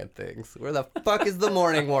swearing at things. Where the fuck is the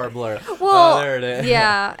morning warbler? Well, Oh, there it is.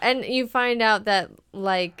 Yeah, and you find out that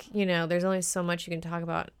there's only so much you can talk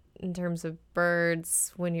about in terms of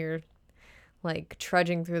birds when you're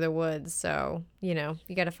trudging through the woods. So, you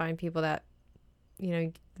got to find people that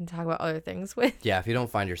you can talk about other things with. Yeah, if you don't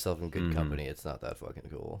find yourself in good company, it's not that fucking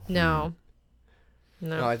cool. No.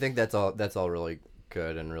 No, I think that's all really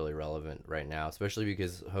good and really relevant right now, especially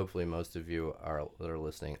because hopefully most of you that are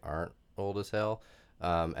listening aren't old as hell,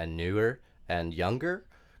 and newer and younger,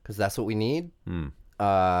 because that's what we need.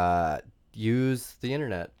 Use the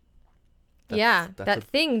internet. That's that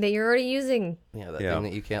thing that you're already using. Yeah, that thing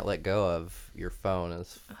that you can't let go of. Your phone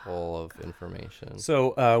is full of information.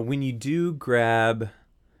 So when you do grab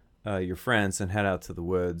your friends and head out to the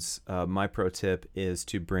woods, my pro tip is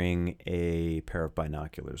to bring a pair of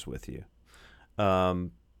binoculars with you.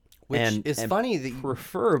 Which is funny that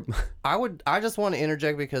prefer. I just want to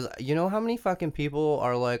interject because you know how many fucking people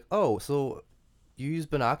are like, oh, so you use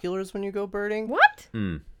binoculars when you go birding? What?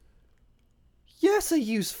 Yes, I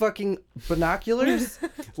use fucking binoculars.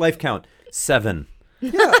 Life count 7.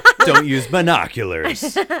 Yeah. Don't use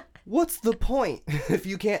binoculars. What's the point if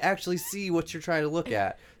you can't actually see what you're trying to look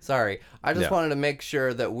at? Sorry, I just wanted to make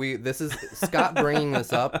sure that Scott bringing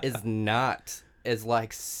this up is not as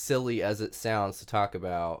silly as it sounds to talk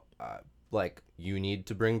about. You need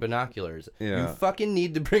to bring binoculars. Yeah. You fucking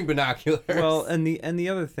need to bring binoculars. Well, and the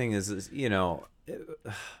other thing is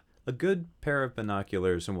a good pair of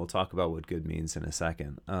binoculars, and we'll talk about what good means in a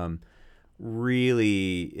second.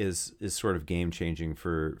 Really is sort of game changing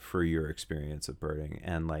for your experience of birding,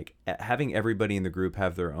 and having everybody in the group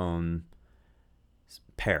have their own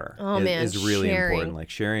pair is really sharing. important.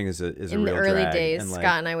 Sharing is a In real the early drag. days, And,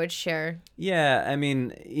 Scott and I would share. Yeah, I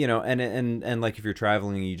mean, and if you're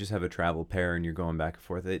traveling, you just have a travel pair and you're going back and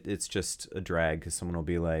forth. It's just a drag because someone will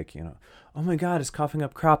be like, oh my God, it's coughing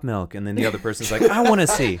up crop milk, and then the other person's like, I want to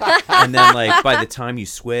see, and then by the time you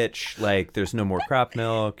switch, there's no more crop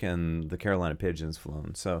milk and the Carolina pigeon's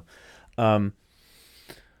flown. So, but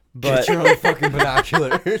get your own fucking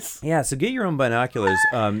binoculars. yeah, so get your own binoculars.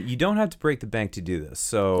 You don't have to break the bank to do this.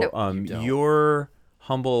 So, Nope. your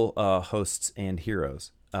humble hosts and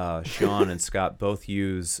heroes, Sean and Scott, both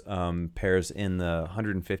use pairs in the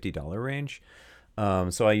 $150 range.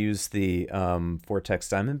 So I use the Vortex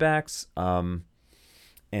Diamondbacks,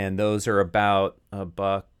 and those are about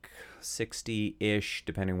 $1 $60-ish,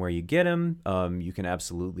 depending where you get them. You can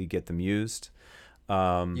absolutely get them used.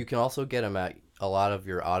 You can also get them at a lot of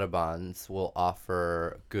your Audubons will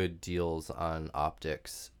offer good deals on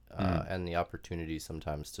optics and the opportunity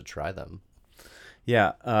sometimes to try them.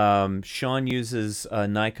 Yeah, Sean uses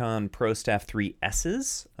Nikon ProStaff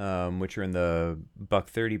 3S's, which are in the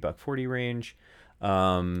 $130, $140 range.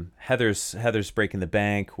 Heather's breaking the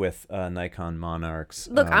bank with Nikon Monarchs.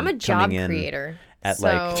 Look, I'm a job coming in creator. at so...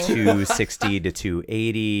 like 260 to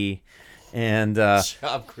 280, and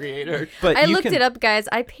Job creator. but I you looked can, it up, guys.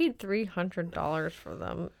 I paid $300 for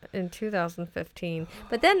them in 2015.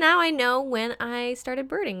 But then now I know when I started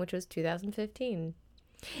birding, which was 2015.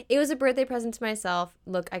 It was a birthday present to myself.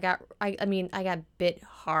 Look, I got bit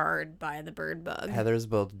hard by the bird bug. Heather's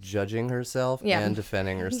both judging herself Yeah. and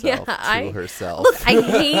defending herself to herself. Look,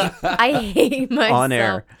 I hate myself. on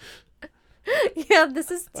air. Yeah,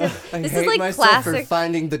 this is I this hate is like myself for classic.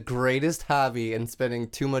 finding the greatest hobby and spending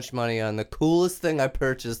too much money on the coolest thing I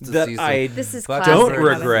purchased to That see some I This is fucking classic. don't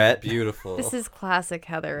birds. regret. Beautiful. This is classic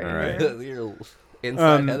Heather. All right. You're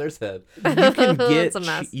inside Heather's head. You can get It's a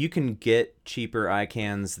mess. you can get cheaper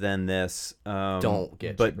icans than this. Don't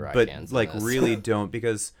get but cheaper but icans than like this. really don't,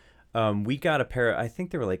 because we got a pair. I think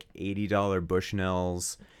they were like $80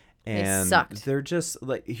 Bushnells, and sucked. they're just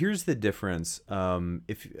like, here's the difference.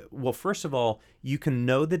 First of all, you can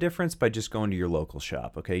know the difference by just going to your local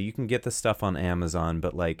shop. Okay, you can get the stuff on Amazon,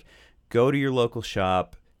 but like, go to your local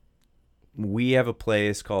shop. We have a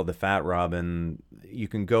place called the Fat Robin. You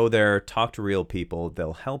can go there, talk to real people.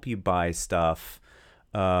 They'll help you buy stuff.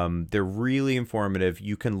 They're really informative.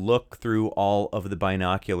 You can look through all of the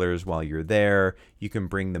binoculars while you're there. You can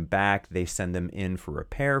bring them back. They send them in for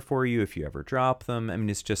repair for you if you ever drop them. I mean,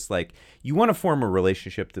 it's just like, you want to form a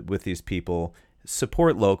relationship with these people.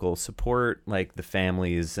 Support local. Support like the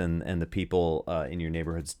families and the people in your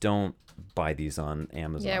neighborhoods. Don't buy these on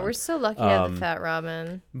Amazon. Yeah, we're so lucky to have the Fat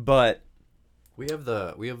Robin. But We have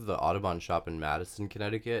the Audubon shop in Madison,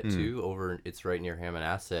 Connecticut too. It's right near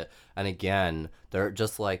Hammonasset. And again, they're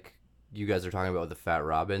just like you guys are talking about with the Fat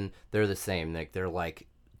Robin. They're the same. Like they're like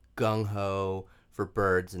gung ho for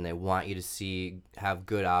birds, and they want you to have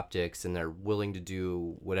good optics, and they're willing to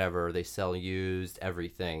do whatever. They sell used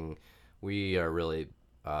everything. We are really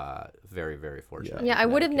very, very fortunate. Yeah, in I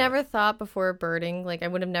would have Connecticut. never thought before birding. Like I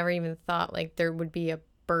would have never even thought like there would be a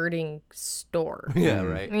birding store. Yeah,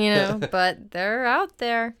 right. You know, but they're out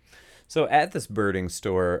there. so at this birding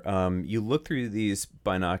store, you look through these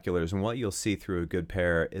binoculars, and what you'll see through a good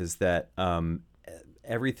pair is that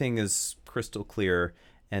everything is crystal clear,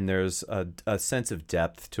 and there's a sense of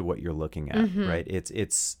depth to what you're looking at, right?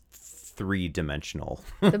 It's three-dimensional.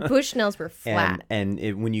 The Bushnells were flat. And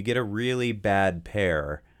when you get a really bad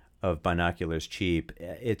pair of binoculars cheap,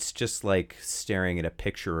 it's just like staring at a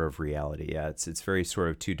picture of reality. Yeah, it's very sort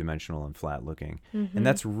of two-dimensional and flat looking. And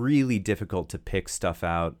that's really difficult to pick stuff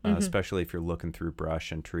out, especially if you're looking through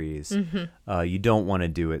brush and trees. You don't want to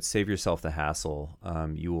do it. Save yourself the hassle.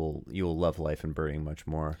 You will love life and birding much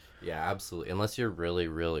more. Yeah, absolutely. Unless you're really,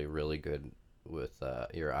 really, really good with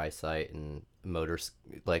your eyesight and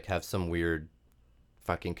like have some weird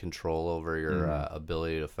fucking control over your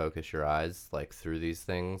ability to focus your eyes like through these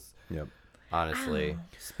things. Yep. Honestly,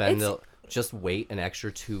 just wait an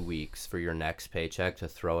extra 2 weeks for your next paycheck to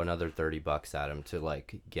throw another $30 at him to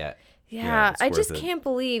like get. Yeah, it's I worth just it. can't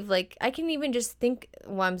believe, like, I can even just think,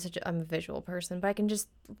 well, I'm a visual person, but I can just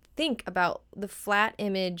think about the flat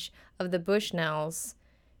image of the Bushnells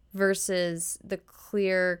versus the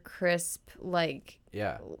clear, crisp, like,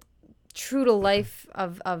 Yeah. true to life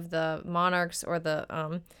of the Monarchs or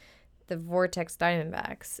the Vortex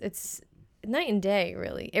Diamondbacks. It's night and day,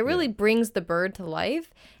 really. It really brings the bird to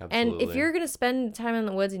life. And if Absolutely. you're going to spend time in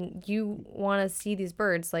the woods and you want to see these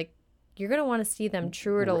birds, like, you're going to want to see them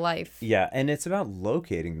truer to life. Yeah, and it's about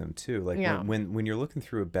locating them too. Like Yeah. when you're looking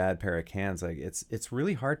through a bad pair of cans, like it's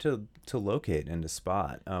really hard to locate and to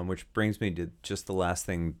spot. Which brings me to just the last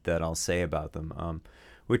thing that I'll say about them,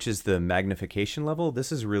 which is the magnification level.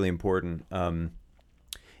 This is really important.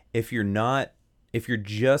 If you're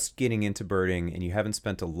just getting into birding and you haven't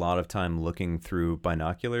spent a lot of time looking through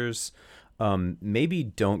binoculars, maybe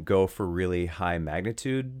don't go for really high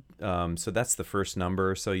magnitude. So that's the first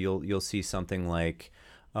number. So you'll see something like,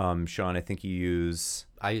 Sean, I think you use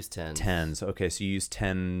I use 10. 10s. Okay, so you use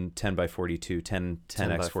 10 by 42,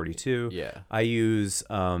 10x42. Yeah. I use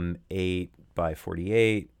 8 by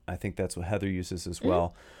 48. I think that's what Heather uses as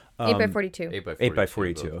well. 8 by 42. 8 by 42. 8 by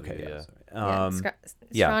 42. both of Okay, you, yeah.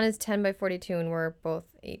 Strawn is 10 by 42, and we're both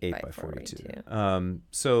 8 8 by by 42. 42.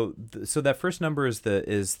 So that first number is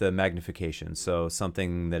the magnification. So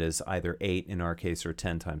something that is either 8 in our case or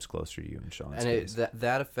 10 times closer to you in Sean's case.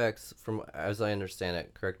 That affects, from as I understand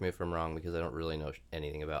it, correct me if I'm wrong because I don't really know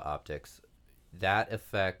anything about optics, that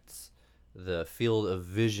affects the field of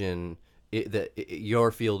vision,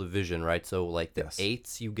 your field of vision, right? So like the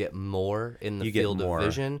 8s, you get more in the field of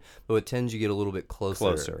vision, but with 10s you get a little bit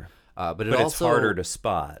closer. But also, it's harder to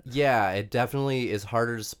spot. Yeah, it definitely is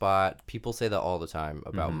harder to spot. People say that all the time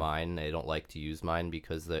about mine. They don't like to use mine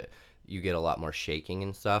because you get a lot more shaking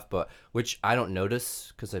and stuff, which I don't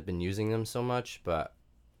notice because I've been using them so much, but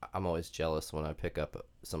I'm always jealous when I pick up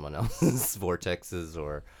someone else's vortexes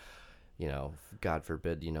or, God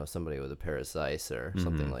forbid, somebody with a pair of Zeiss or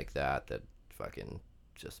something like that fucking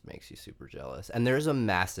just makes you super jealous. And there's a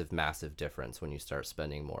massive, massive difference when you start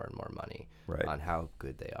spending more and more money on how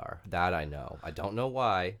good they are. That I know. I don't know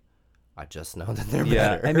why. I just know that they're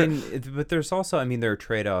better. I mean, but there's also, there are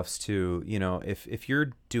trade-offs too. If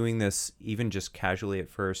you're doing this even just casually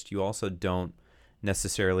at first, you also don't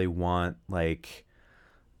necessarily want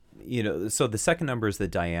so the second number is the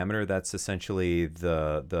diameter. That's essentially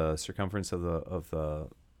the circumference of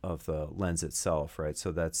the lens itself, right?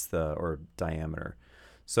 So that's or diameter.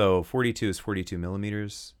 So 42 is 42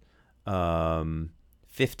 millimeters.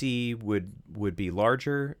 50 would be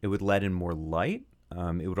larger. It would let in more light.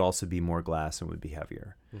 It would also be more glass and would be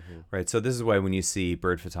heavier, right? So this is why when you see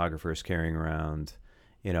bird photographers carrying around,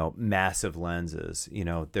 massive lenses,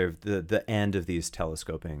 they're the end of these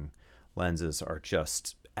telescoping lenses are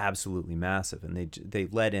just absolutely massive, and they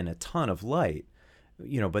let in a ton of light,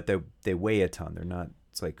 but they weigh a ton. They're not.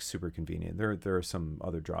 It's like super convenient. There are some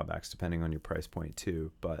other drawbacks depending on your price point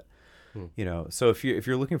too, but so if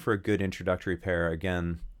you're looking for a good introductory pair,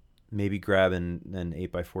 again, maybe grab an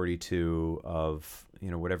 8 by 42 of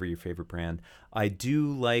whatever your favorite brand. I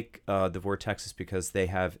do like the Vortexes because they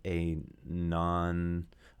have a and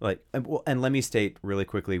let me state really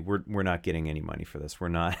quickly, we're not getting any money for this. We're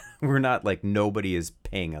not nobody is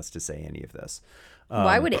paying us to say any of this.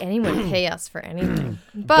 Why would anyone pay us for anything?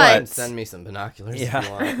 But send me some binoculars if you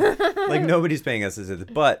want. Nobody's paying us to say this.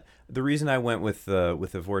 But the reason I went with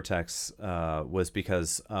the Vortex was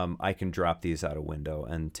because I can drop these out a window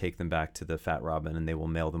and take them back to the Fat Robin, and they will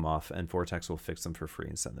mail them off, and Vortex will fix them for free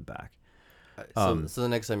and send them back. So the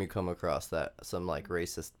next time you come across some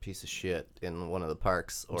racist piece of shit in one of the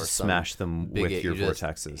parks, or smash them with your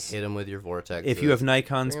Vortexes. Hit them with your Vortexes. If you have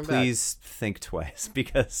Nikons, please think twice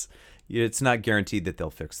because it's not guaranteed that they'll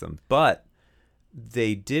fix them. But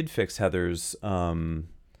they did fix Heather's trip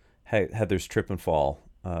and fall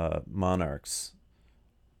Monarchs.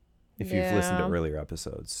 If you've listened to earlier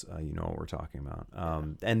episodes, you know what we're talking about.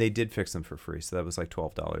 And they did fix them for free, so that was like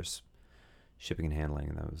 $12 shipping and handling,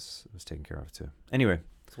 and that was taken care of too. Anyway,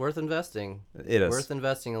 it's worth investing. It is worth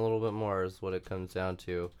investing a little bit more is what it comes down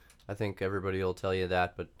to. I think everybody will tell you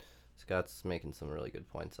that, but Scott's making some really good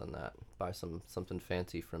points on that. Buy something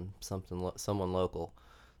fancy from someone local.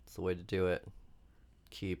 It's the way to do it.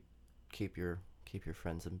 Keep your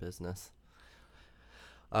friends in business.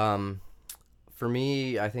 For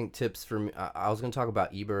me, I think tips for me. I was going to talk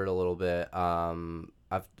about eBird a little bit.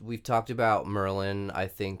 We've talked about Merlin, I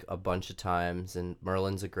think, a bunch of times, and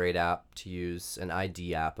Merlin's a great app to use. An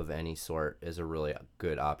ID app of any sort is a really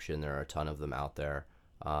good option. There are a ton of them out there.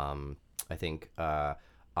 I think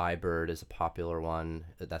iBird is a popular one.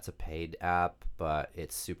 That's a paid app, but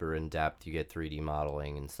it's super in-depth. You get 3D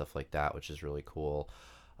modeling and stuff like that, which is really cool.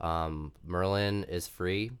 Merlin is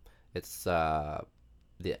free. It's I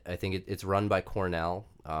think it's run by Cornell,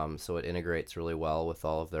 so it integrates really well with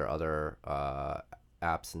all of their other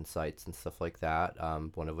apps and sites and stuff like that,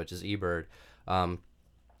 one of which is eBird.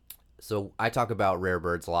 So I talk about rare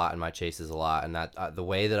birds a lot and my chases a lot, and that the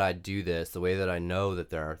way that I do this, the way that I know that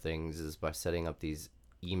there are things, is by setting up these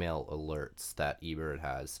email alerts that eBird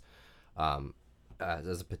has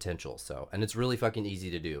as a potential. And it's really fucking easy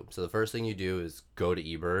to do. So the first thing you do is go to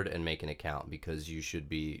eBird and make an account, because you should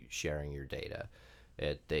be sharing your data.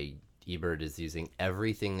 eBird is using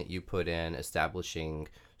everything that you put in, establishing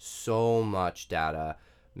so much data,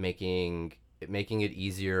 making it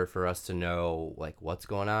easier for us to know like what's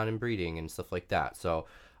going on in breeding and stuff like that. So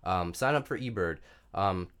sign up for eBird.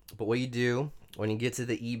 But what you do when you get to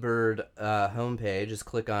the eBird homepage is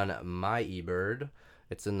click on My eBird.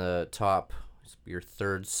 It's in the top, your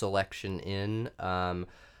third selection in,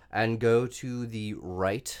 and go to the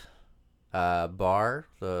right bar,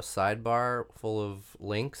 the sidebar full of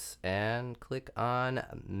links, and click on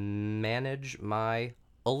Manage My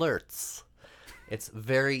Alerts. It's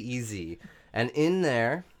very easy. And in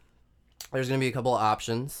there, There's going to be a couple of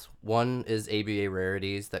options. One is ABA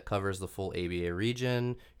Rarities that covers the full ABA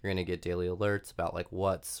region. You're going to get daily alerts about like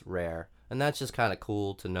what's rare. And that's just kind of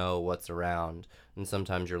cool to know what's around. And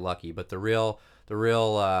sometimes you're lucky, but the real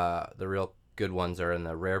good ones are in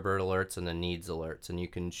the rare bird alerts and the needs alerts, and you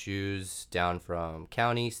can choose down from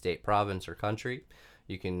county, state, province, or country.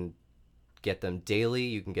 You can get them daily,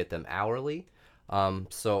 you can get them hourly.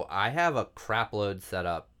 So I have a crap load set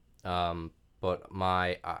up. But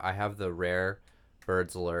I have the rare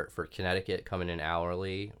birds alert for Connecticut coming in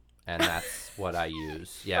hourly, and that's what I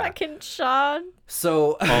use. Yeah. Fucking Sean.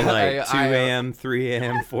 So All night, 2 a.m., 3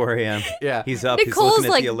 a.m., 4 a.m. Yeah. He's up. Nicole's he's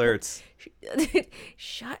looking like- at the alerts.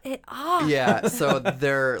 Shut it off. Yeah. So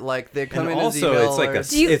they're they come And in also, as it's like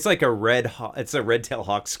alerts. it's like a it's a red-tailed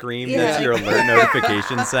hawk scream. Yeah. That's your alert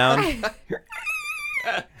notification sound.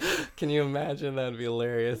 Can you imagine? That'd be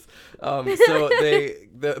hilarious. So the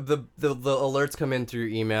alerts come in through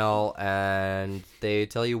email, and they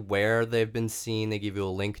tell you where they've been seen. They give you a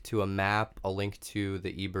link to a map, a link to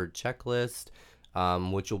the eBird checklist,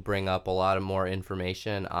 which will bring up a lot of more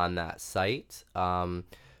information on that site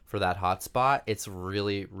for that hotspot. It's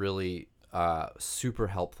really, really super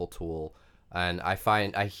helpful tool. And I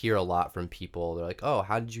hear a lot from people. They're like, "Oh,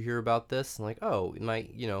 how did you hear about this?" And like, "Oh,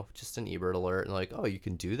 just an eBird alert." And like, "Oh, you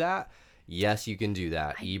can do that?" Yes, you can do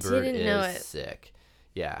that. eBird didn't know is it. sick.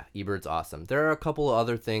 Yeah, eBird's awesome. There are a couple of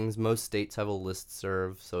other things. Most states have a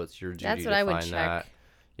listserv, so it's your duty That's what to I would find check. that.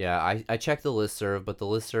 Yeah, I check the listserv, but the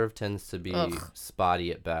listserv tends to be Ugh.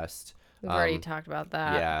 spotty at best. We've already talked about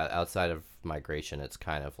that. Yeah, outside of migration, it's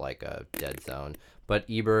kind of like a dead zone. But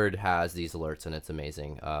eBird has these alerts, and it's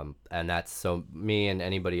amazing. And that's so me and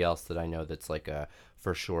anybody else that I know that's like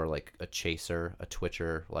for sure like a chaser, a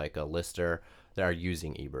twitcher, like a lister that are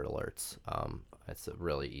using eBird alerts. It's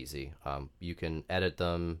really easy. You can edit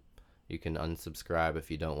them. You can unsubscribe if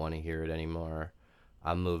you don't want to hear it anymore.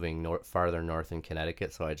 I'm moving farther north in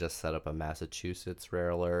Connecticut, so I just set up a Massachusetts rare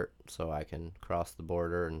alert so I can cross the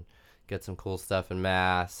border and get some cool stuff in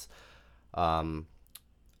Mass.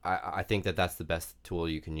 I think that's the best tool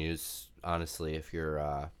you can use, honestly, if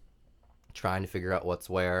you're trying to figure out what's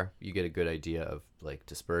where. You get a good idea of like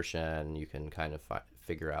dispersion. You can kind of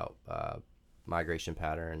figure out migration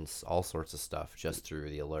patterns, all sorts of stuff just through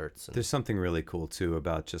the alerts. And There's something really cool too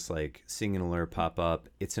about just like seeing an alert pop up.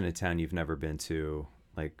 It's in a town you've never been to.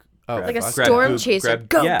 Like Like a fuck storm yeah. chaser.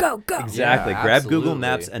 Go, go, go. Exactly. Yeah, Grab Google absolutely.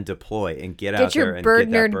 Maps and deploy and get out Get there your and bird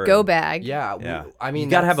get that nerd bird. go bag. Yeah, Yeah. I mean,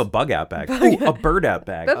 you gotta have a that's bug out bag. Ooh, a bird out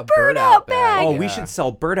bag. A bird out bag. Oh, we yeah. should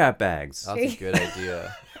sell bird out bags. That's a good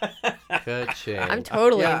idea. Ka-ching. I'm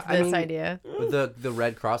totally Yeah, into this idea. The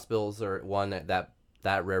red crossbills are one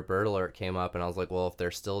that rare bird alert came up, and I was like, well, if they're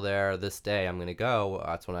still there this day, I'm gonna go.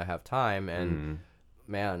 That's when I have time. And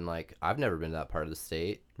man, like I've never been to that part of the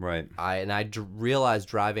state. Right. I realized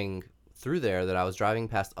driving through there that I was driving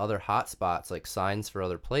past other hot spots, like signs for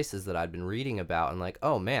other places that I'd been reading about, and like,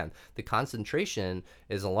 oh man, the concentration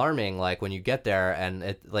is alarming. Like when you get there, and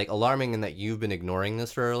it like alarming in that you've been ignoring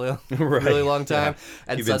this for a really, Right. really long time, Yeah.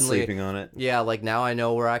 and You've been suddenly, sleeping on it. yeah, like now I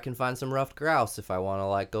know where I can find some ruffed grouse if I want to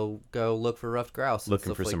like go look for ruffed grouse. and Looking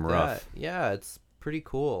stuff for like some that. ruff. Yeah, it's pretty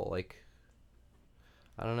cool. Like,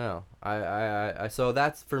 I don't know. I so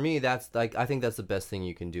that's for me. That's like I think that's the best thing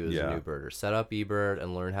you can do as Yeah. a new birder. Set up eBird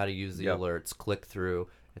and learn how to use the Yep. alerts. Click through.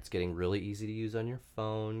 It's getting really easy to use on your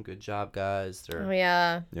phone. Good job, guys. Oh,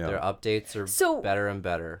 yeah. Yeah. Their updates are So- better and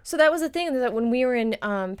better. So that was the thing, that when we were in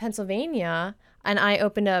Pennsylvania and I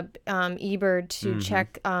opened up eBird to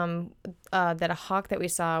check that a hawk that we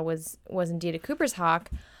saw was indeed a Cooper's hawk,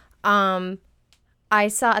 I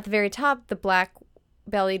saw at the very top the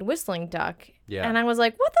black-bellied whistling duck. Yeah. And I was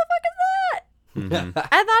like, what the fuck is that?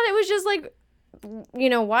 I thought it was just like,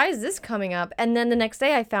 why is this coming up? And then the next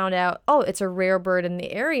day I found out, oh, it's a rare bird in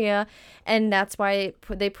the area, and that's why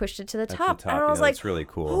they pushed it to the top. And I was yeah, like, that's really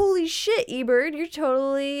cool. holy shit, eBird, you're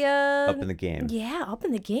totally Up in the game. yeah, up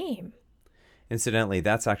in the game. Incidentally,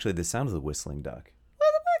 that's actually the sound of the whistling duck.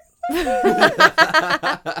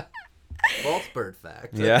 False bird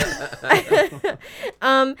fact. Yeah.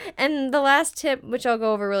 And the last tip, which I'll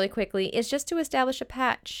go over really quickly, is just to establish a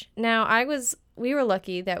patch. Now, we were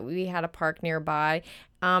lucky that we had a park nearby,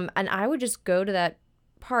 and I would just go to that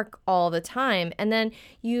park all the time, and then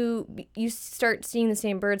you start seeing the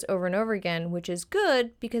same birds over and over again, which is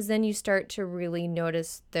good because then you start to really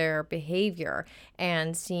notice their behavior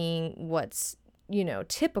and seeing what's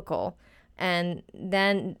typical. And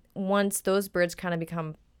then once those birds kind of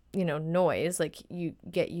become noise, like you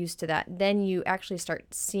get used to that, then you actually start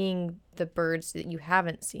seeing the birds that you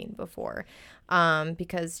haven't seen before,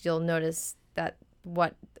 because you'll notice that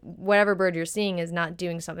whatever bird you're seeing is not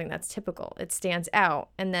doing something that's typical. It stands out,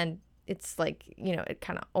 and then it's like, it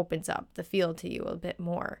kind of opens up the field to you a bit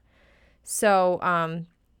more. So,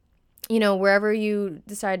 wherever you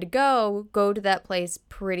decide to go to that place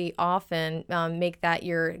pretty often. Make that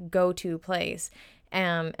your go-to place.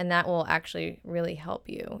 And that will actually really help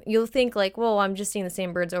you. You'll think like, well, I'm just seeing the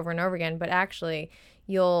same birds over and over again, but actually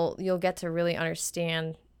you'll get to really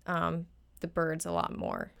understand the birds a lot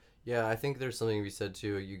more. Yeah, I think there's something to be said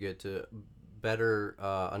too. You get to better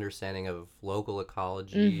understanding of local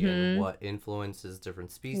ecology and what influences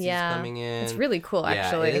different species coming in. It's really cool,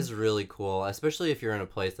 actually. Yeah, it is really cool, especially if you're in a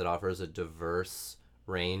place that offers a diverse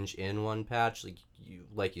range in one patch.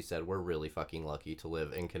 Like you said, we're really fucking lucky to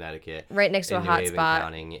live in Connecticut, right next to a hot spot.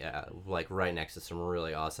 County, yeah, like right next to some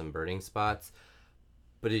really awesome birding spots.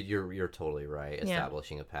 But you're totally right.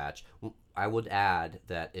 Establishing a patch. I would add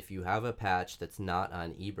that if you have a patch that's not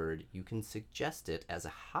on eBird, you can suggest it as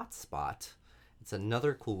a hotspot. It's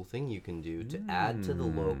another cool thing you can do to add to the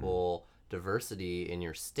local diversity in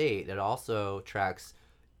your state. It also tracks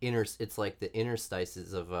it's like the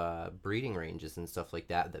interstices of breeding ranges and stuff like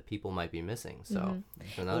that people might be missing. So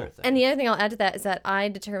that's another thing. And the other thing I'll add to that is that I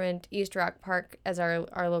determined East Rock Park as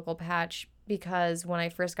our local patch because when I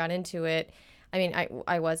first got into it, I mean,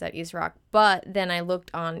 I was at East Rock, but then I looked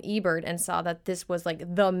on eBird and saw that this was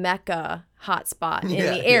like the Mecca hotspot in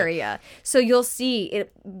the area. So you'll see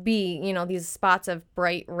it be, these spots of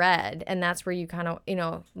bright red, and that's where you kind of,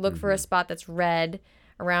 look for a spot that's red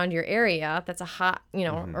around your area. That's a hot,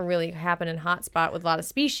 a really happening hot spot with a lot of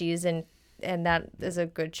species, and that is a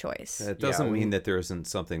good choice. It doesn't mean that there isn't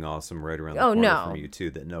something awesome right around the corner from you too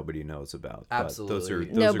that nobody knows about. Absolutely.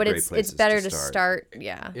 But those are great places it's better to start.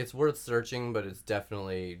 Yeah. It's worth searching, but it's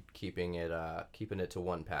definitely keeping it to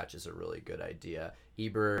one patch is a really good idea.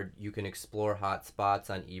 eBird, you can explore hotspots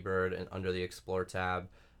on eBird and under the Explore tab.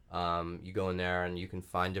 You go in there and you can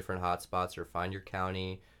find different hotspots or find your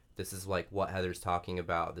county. This is like what Heather's talking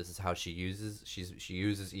about. This is how she uses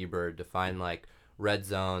eBird to find like red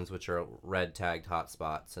zones, which are red tagged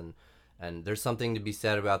hotspots, and there's something to be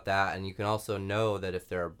said about that. And you can also know that if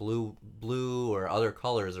there are blue or other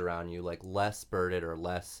colors around you, like less birded or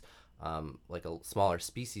less like a smaller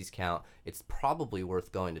species count, it's probably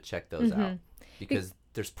worth going to check those out because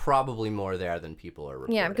there's probably more there than people are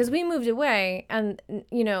reporting. Yeah, because we moved away, and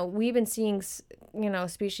we've been seeing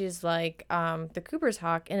species like the Cooper's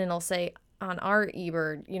hawk, and it'll say on our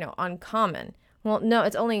eBird, uncommon. Well, no,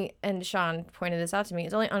 it's only, and Sean pointed this out to me,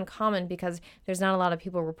 it's only uncommon because there's not a lot of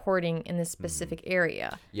people reporting in this specific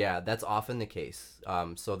area. Yeah, that's often the case.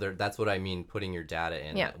 So that's what I mean, putting your data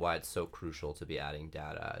in, why it's so crucial to be adding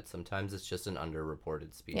data. Sometimes it's just an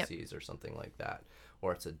underreported species or something like that,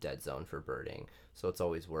 or it's a dead zone for birding. So it's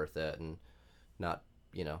always worth it, and not,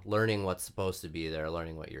 learning what's supposed to be there,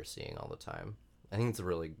 learning what you're seeing all the time. I think it's a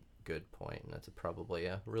really good point, and that's probably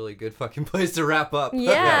a really good fucking place to wrap up.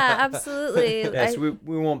 Yeah, absolutely. Yes, we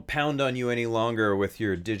won't pound on you any longer with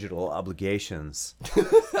your digital obligations.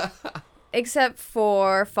 Except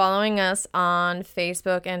for following us on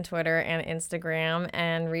Facebook and Twitter and Instagram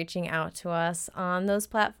and reaching out to us on those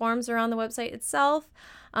platforms or on the website itself,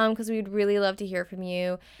 because we'd really love to hear from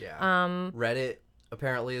you. Yeah. Reddit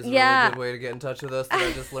apparently is a really good way to get in touch with us that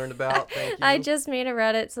I just learned about. Thank you. I just made a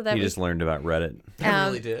Reddit so that you just learned about Reddit. I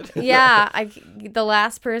really did. Yeah, the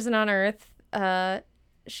last person on Earth,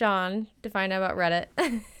 Sean, to find out about Reddit.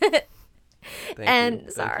 Thank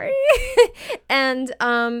you. Sorry. And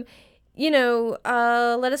let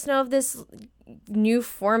us know if this new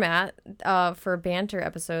format for banter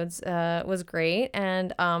episodes was great,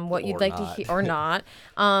 and what you'd like to hear or not,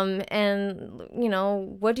 and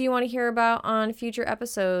what do you want to hear about on future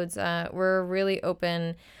episodes. We're really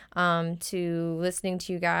open to listening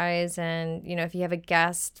to you guys, and if you have a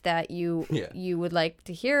guest that you would like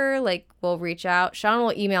to hear, like, we'll reach out. Sean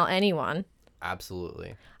will email anyone.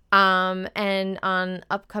 Absolutely. And on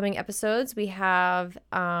upcoming episodes, we have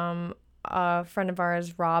a friend of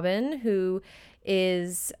ours, Robin, who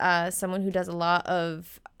is someone who does a lot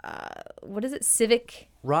of civic.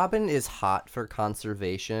 Robin is hot for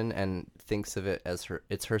conservation and thinks of it as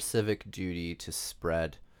her civic duty to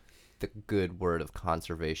spread the good word of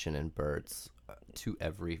conservation and birds to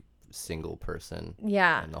every single person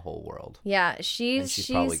in the whole world. Yeah, and she's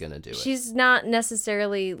probably gonna do it. She's not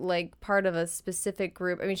necessarily like part of a specific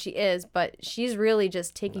group. I mean, she is, but she's really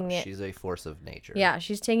just taking it. She's a force of nature. Yeah,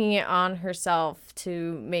 she's taking it on herself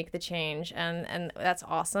to make the change, and that's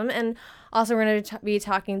awesome. And also, we're going to be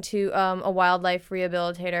talking to a wildlife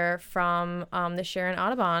rehabilitator from the Sharon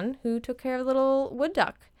Audubon who took care of the little wood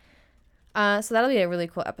duck. So that'll be a really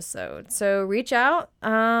cool episode. So reach out,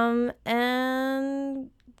 and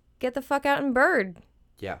get the fuck out and bird.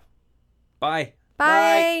 Yeah. Bye.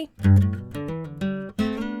 Bye.